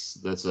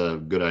 That's a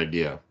good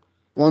idea.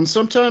 Well, and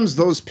sometimes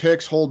those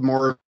picks hold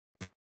more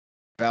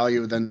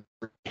value than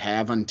you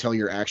have until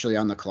you're actually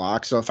on the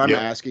clock. So if I'm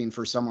asking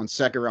for someone's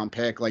second round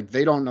pick, like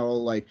they don't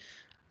know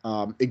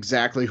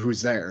exactly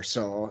who's there.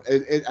 So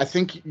I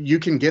think you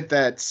can get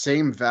that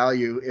same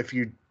value if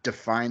you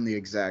define the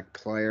exact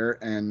player.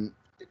 And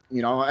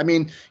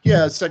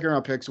second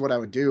round pick's what I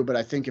would do, but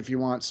I think if you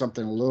want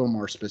something a little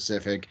more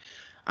specific,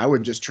 I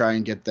would just try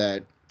and get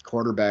that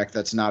quarterback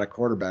that's not a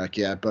quarterback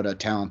yet, but a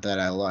talent that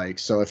I like.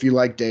 So if you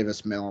like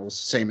Davis Mills,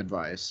 same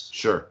advice.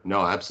 Sure.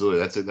 No,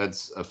 absolutely.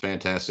 That's a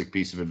fantastic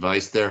piece of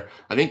advice there.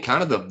 I think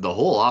kind of the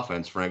whole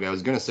offense, Frank. I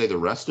was going to say the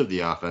rest of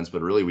the offense,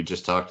 but really we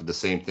just talked to the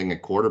same thing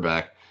at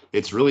quarterback.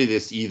 It's really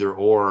this either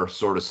or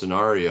sort of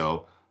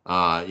scenario.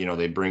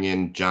 They bring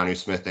in Jonnu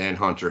Smith and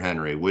Hunter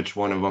Henry. Which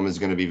one of them is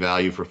going to be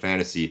value for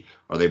fantasy?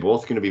 Are they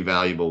both going to be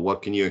valuable?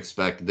 What can you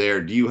expect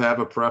there? Do you have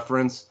a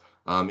preference?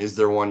 Is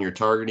there one you're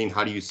targeting?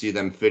 How do you see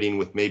them fitting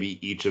with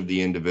maybe each of the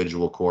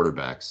individual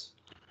quarterbacks?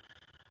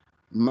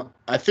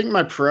 I think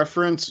my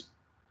preference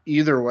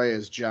either way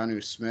is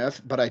Jonnu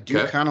Smith, but I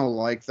do kind of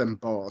like them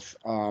both.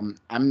 I'm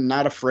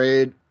not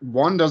afraid.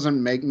 One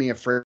doesn't make me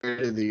afraid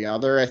of the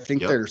other. I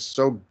think they're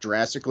so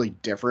drastically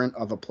different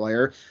of a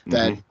player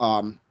that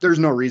there's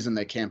no reason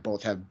they can't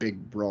both have big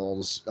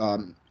roles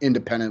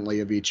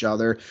independently of each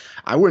other.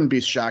 I wouldn't be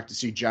shocked to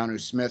see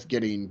Jonnu Smith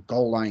getting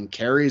goal line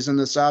carries in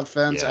this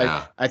offense.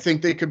 Yeah. I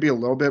think they could be a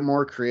little bit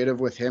more creative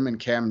with him and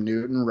Cam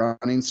Newton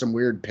running some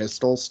weird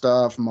pistol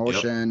stuff,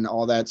 motion,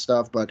 all that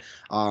stuff. But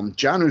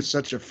Jonnu's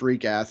such a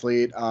freak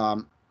athlete.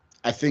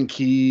 I think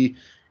he,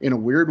 in a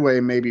weird way,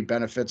 maybe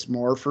benefits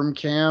more from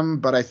Cam,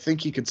 but I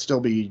think he could still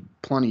be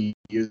plenty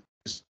used.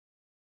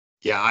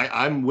 Yeah,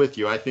 I'm with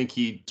you. I think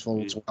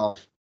as well.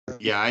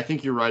 Yeah, I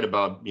think you're right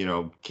about,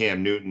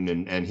 Cam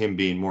Newton and him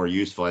being more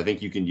useful. I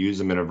think you can use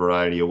him in a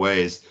variety of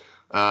ways.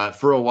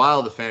 For a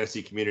while, the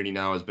fantasy community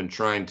now has been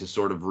trying to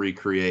sort of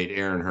recreate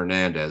Aaron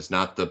Hernandez,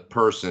 not the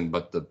person,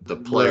 but the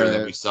player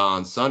that we saw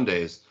on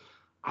Sundays.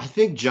 I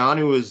think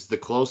Jonnu is the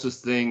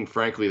closest thing,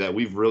 frankly, that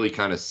we've really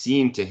kind of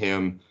seen to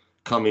him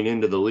coming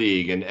into the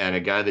league, and a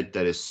guy that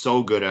is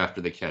so good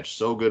after the catch,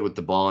 so good with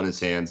the ball in his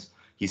hands.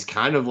 He's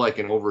kind of like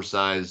an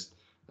oversized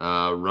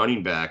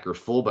running back or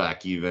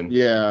fullback even.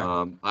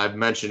 Yeah. I've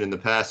mentioned in the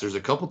past, there's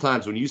a couple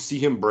times when you see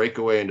him break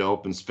away into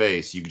open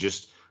space, you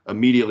just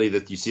immediately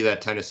that you see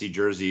that Tennessee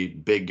jersey,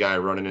 big guy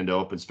running into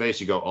open space,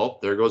 you go, oh,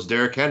 there goes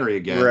Derrick Henry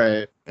again.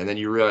 Right. And then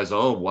you realize,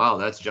 oh, wow,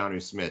 that's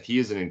Jonnu Smith. He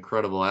is an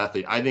incredible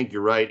athlete. I think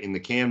you're right. In the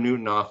Cam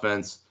Newton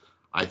offense,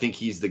 I think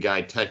he's the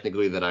guy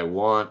technically that I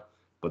want,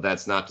 but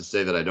that's not to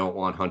say that I don't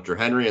want Hunter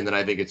Henry. And then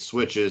I think it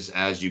switches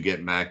as you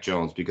get Mac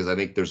Jones, because I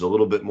think there's a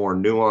little bit more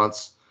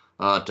nuance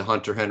to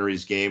Hunter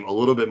Henry's game, a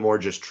little bit more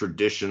just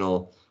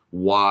traditional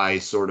Y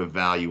sort of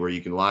value where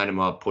you can line him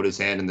up, put his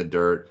hand in the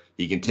dirt.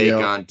 He can take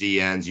on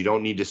DNs. You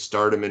don't need to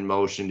start him in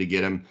motion to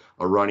get him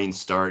a running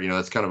start.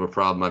 That's kind of a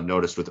problem I've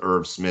noticed with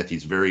Irv Smith.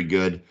 He's very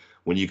good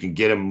when you can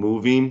get him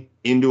moving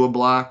into a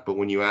block, but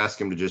when you ask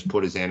him to just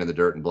put his hand in the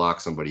dirt and block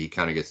somebody, he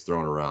kind of gets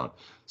thrown around.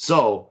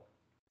 So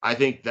I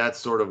think that's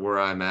sort of where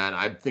I'm at.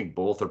 I think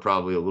both are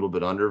probably a little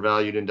bit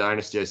undervalued in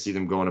Dynasty. I see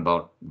them going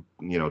about,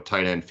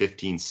 tight end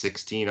 15,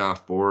 16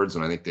 off boards,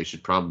 and I think they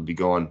should probably be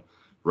going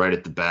right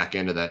at the back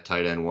end of that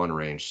tight end one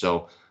range.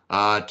 So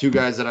two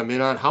guys that I'm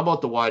in on. How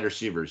about the wide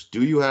receivers?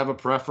 Do you have a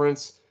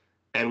preference?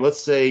 And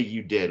let's say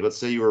you did. Let's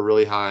say you were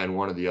really high on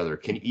one or the other.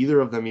 Can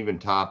either of them even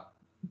top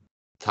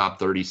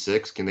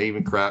 36? Can they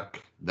even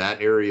crack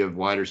that area of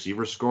wide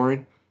receiver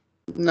scoring?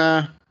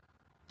 Nah.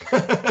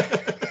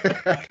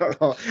 I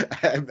don't know.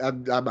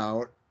 I'm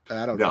out.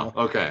 I don't know.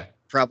 Okay.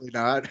 Probably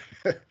not.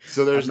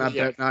 So there's I'm not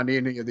betting on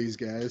any of these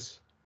guys.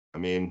 I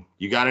mean,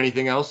 you got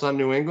anything else on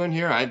New England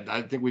here?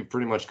 I think we've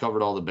pretty much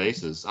covered all the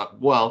bases.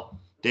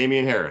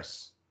 Damian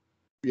Harris.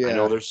 Yeah. I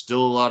know there's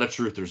still a lot of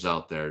truthers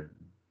out there.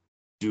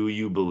 Do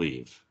you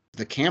believe?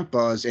 The camp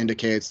buzz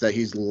indicates that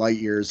he's light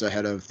years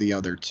ahead of the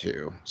other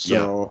two.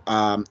 So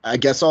I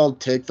guess I'll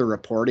take the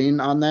reporting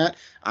on that.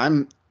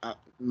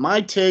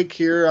 My take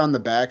here on the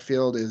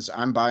backfield is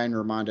I'm buying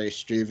Ramondre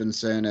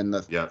Stevenson in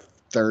the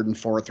third and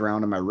fourth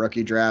round of my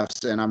rookie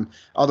drafts, and I'm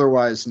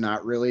otherwise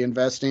not really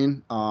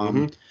investing.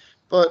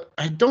 But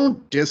I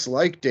don't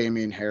dislike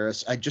Damian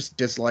Harris. I just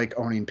dislike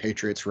owning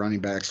Patriots running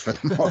backs for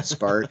the most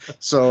part.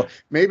 So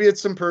maybe it's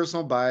some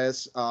personal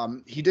bias.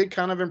 He did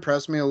kind of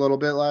impress me a little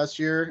bit last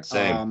year.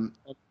 Same.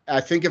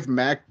 I think if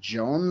Mac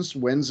Jones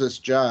wins this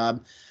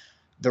job,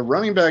 The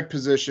running back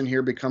position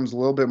here becomes a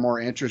little bit more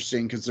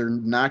interesting because they're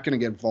not going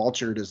to get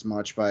vultured as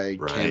much by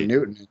Cam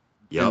Newton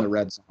in the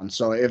red zone.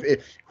 So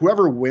if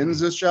whoever wins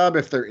this job,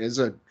 if there is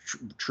a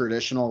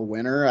traditional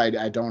winner,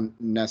 I don't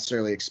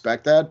necessarily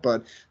expect that,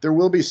 but there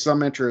will be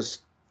some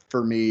interest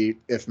for me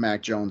if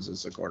Mac Jones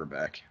is the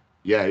quarterback.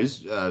 Yeah,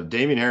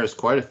 Damien Harris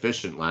quite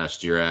efficient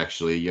last year,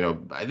 actually. You know,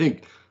 I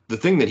think the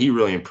thing that he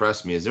really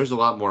impressed me is there's a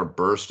lot more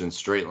burst and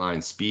straight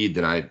line speed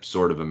than I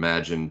sort of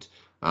imagined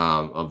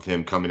of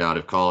him coming out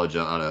of college,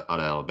 out of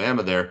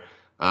Alabama there.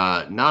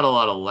 Not a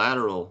lot of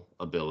lateral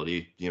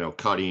ability, you know,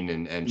 cutting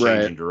and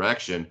changing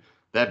direction.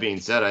 That being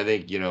said, I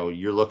think, you know,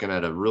 you're looking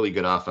at a really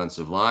good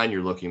offensive line.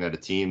 You're looking at a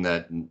team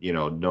that, you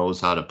know, knows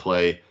how to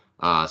play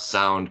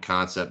sound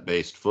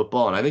concept-based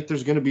football. And I think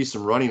there's going to be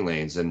some running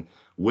lanes. And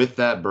with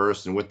that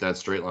burst and with that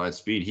straight line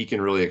speed, he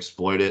can really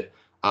exploit it.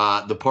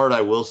 The part I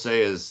will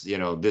say is, you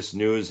know, this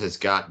news has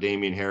got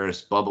Damien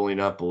Harris bubbling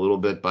up a little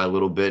bit by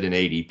little bit in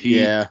ADP.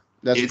 Yeah,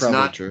 that's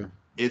probably true.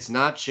 It's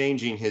not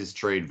changing his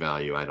trade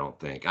value, I don't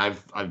think.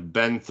 I've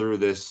been through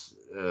this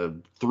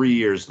 3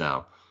 years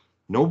now.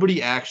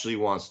 Nobody actually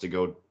wants to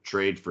go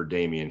trade for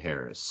Damien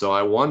Harris. So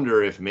I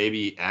wonder if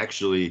maybe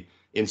actually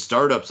in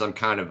startups I'm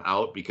kind of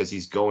out because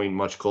he's going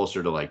much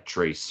closer to like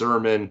Trey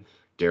Sermon,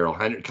 Darrell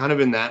Henderson, kind of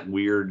in that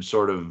weird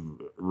sort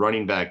of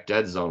running back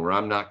dead zone where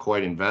I'm not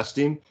quite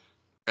investing.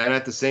 And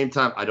at the same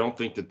time, I don't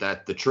think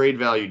that the trade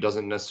value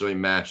doesn't necessarily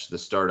match the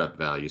startup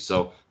value.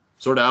 So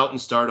sort of out in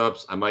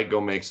startups, I might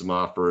go make some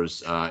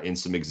offers in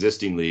some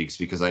existing leagues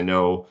because I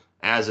know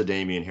as a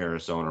Damien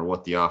Harris owner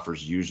what the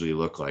offers usually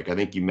look like. I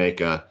think you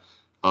make a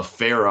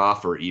fair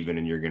offer even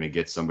and you're going to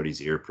get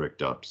somebody's ears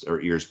pricked up.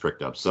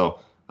 So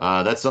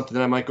that's something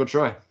that I might go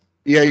try.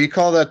 Yeah, you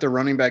call that the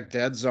running back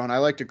dead zone. I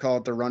like to call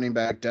it the running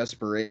back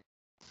desperation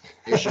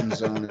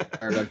zone in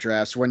startup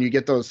drafts. When you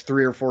get those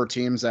 3 or 4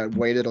 teams that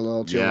waited a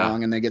little too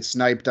long and they get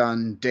sniped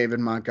on David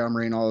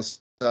Montgomery and all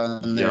this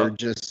stuff, and they're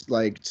just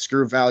like,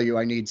 screw value,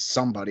 I need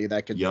somebody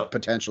that could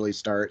potentially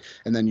start.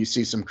 And then you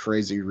see some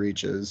crazy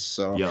reaches.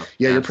 So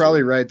you're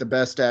probably right. The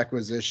best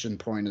acquisition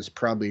point is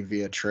probably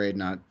via trade,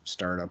 not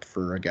startup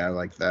for a guy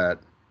like that.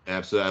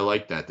 Absolutely. I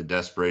like that. The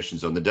desperation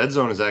zone. The dead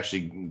zone has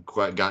actually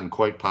gotten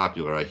quite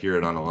popular. I hear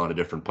it on a lot of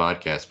different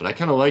podcasts, but I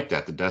kind of like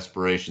that. The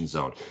desperation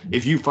zone.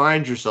 If you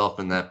find yourself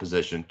in that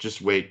position,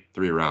 just wait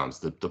 3 rounds.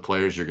 The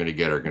players you're going to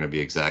get are going to be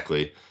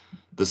exactly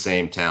the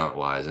same talent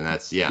wise. And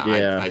that's,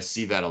 I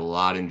see that a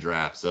lot in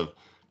drafts of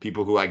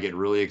people who I get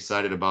really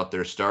excited about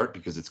their start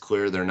because it's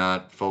clear they're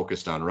not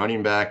focused on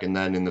running back. And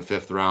then in the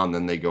 5th round,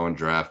 then they go and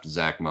draft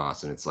Zach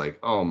Moss. And it's like,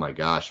 oh my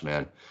gosh,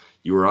 man.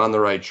 You were on the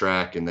right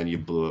track, and then you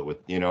blew it with,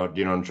 you know what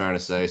I'm trying to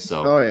say?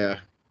 So. Oh, yeah.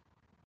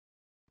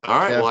 All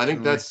right. Definitely. Well, I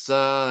think that's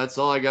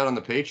all I got on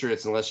the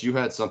Patriots, unless you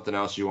had something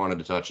else you wanted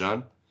to touch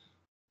on.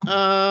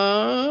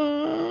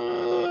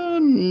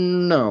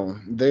 No.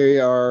 They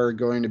are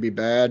going to be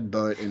bad,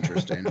 but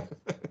interesting.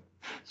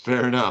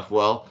 Fair enough.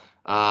 Well,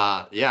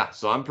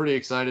 so I'm pretty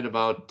excited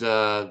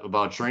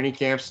about training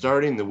camp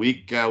starting. The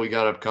week we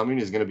got upcoming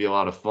is going to be a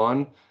lot of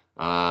fun.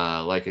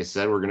 Like I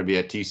said, we're going to be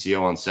at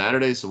TCO on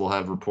Saturday, so we'll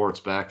have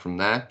reports back from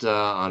that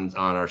on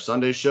our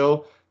Sunday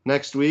show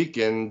next week,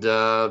 and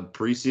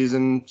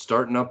preseason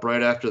starting up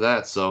right after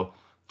that. So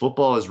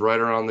football is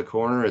right around the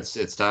corner.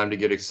 It's time to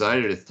get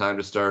excited. It's time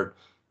to start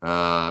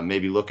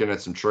maybe looking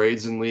at some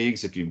trades in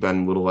leagues. If you've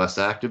been a little less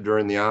active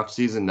during the off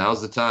season,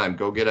 now's the time.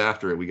 Go get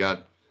after it. We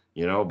got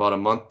about a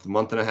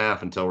month and a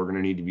half until we're going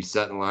to need to be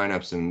setting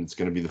lineups, and it's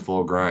going to be the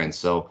full grind.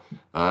 So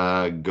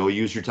go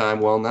use your time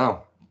well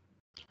now.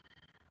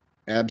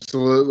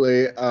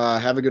 Absolutely.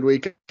 Have a good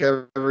week,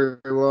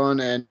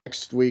 everyone. And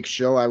next week's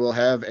show, I will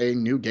have a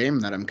new game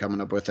that I'm coming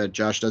up with that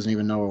Josh doesn't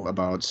even know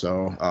about.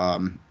 So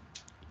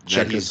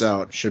check this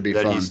out. Should be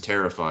fun. That he's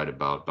terrified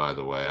about, by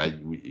the way.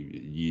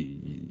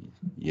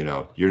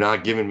 You're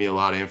not giving me a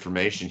lot of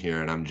information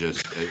here, and I'm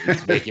just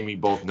it's making me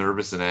both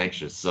nervous and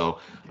anxious. So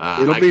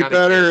it'll be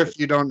better if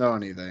you don't know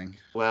anything.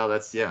 Well,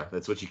 that's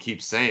what you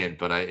keep saying,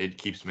 but it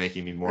keeps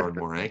making me more and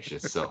more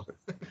anxious. So.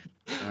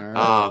 All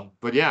right.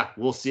 But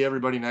we'll see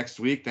everybody next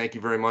week. Thank you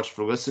very much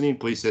for listening.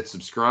 Please hit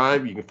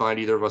subscribe. You can find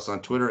either of us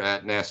on Twitter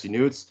at Nasty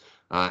Newts,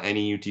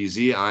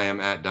 NEUTZ. I am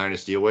at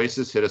Dynasty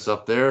Oasis. Hit us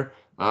up there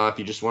if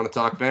you just want to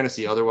talk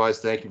fantasy. Otherwise,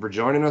 thank you for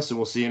joining us, and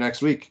we'll see you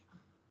next week.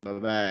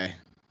 Bye-bye.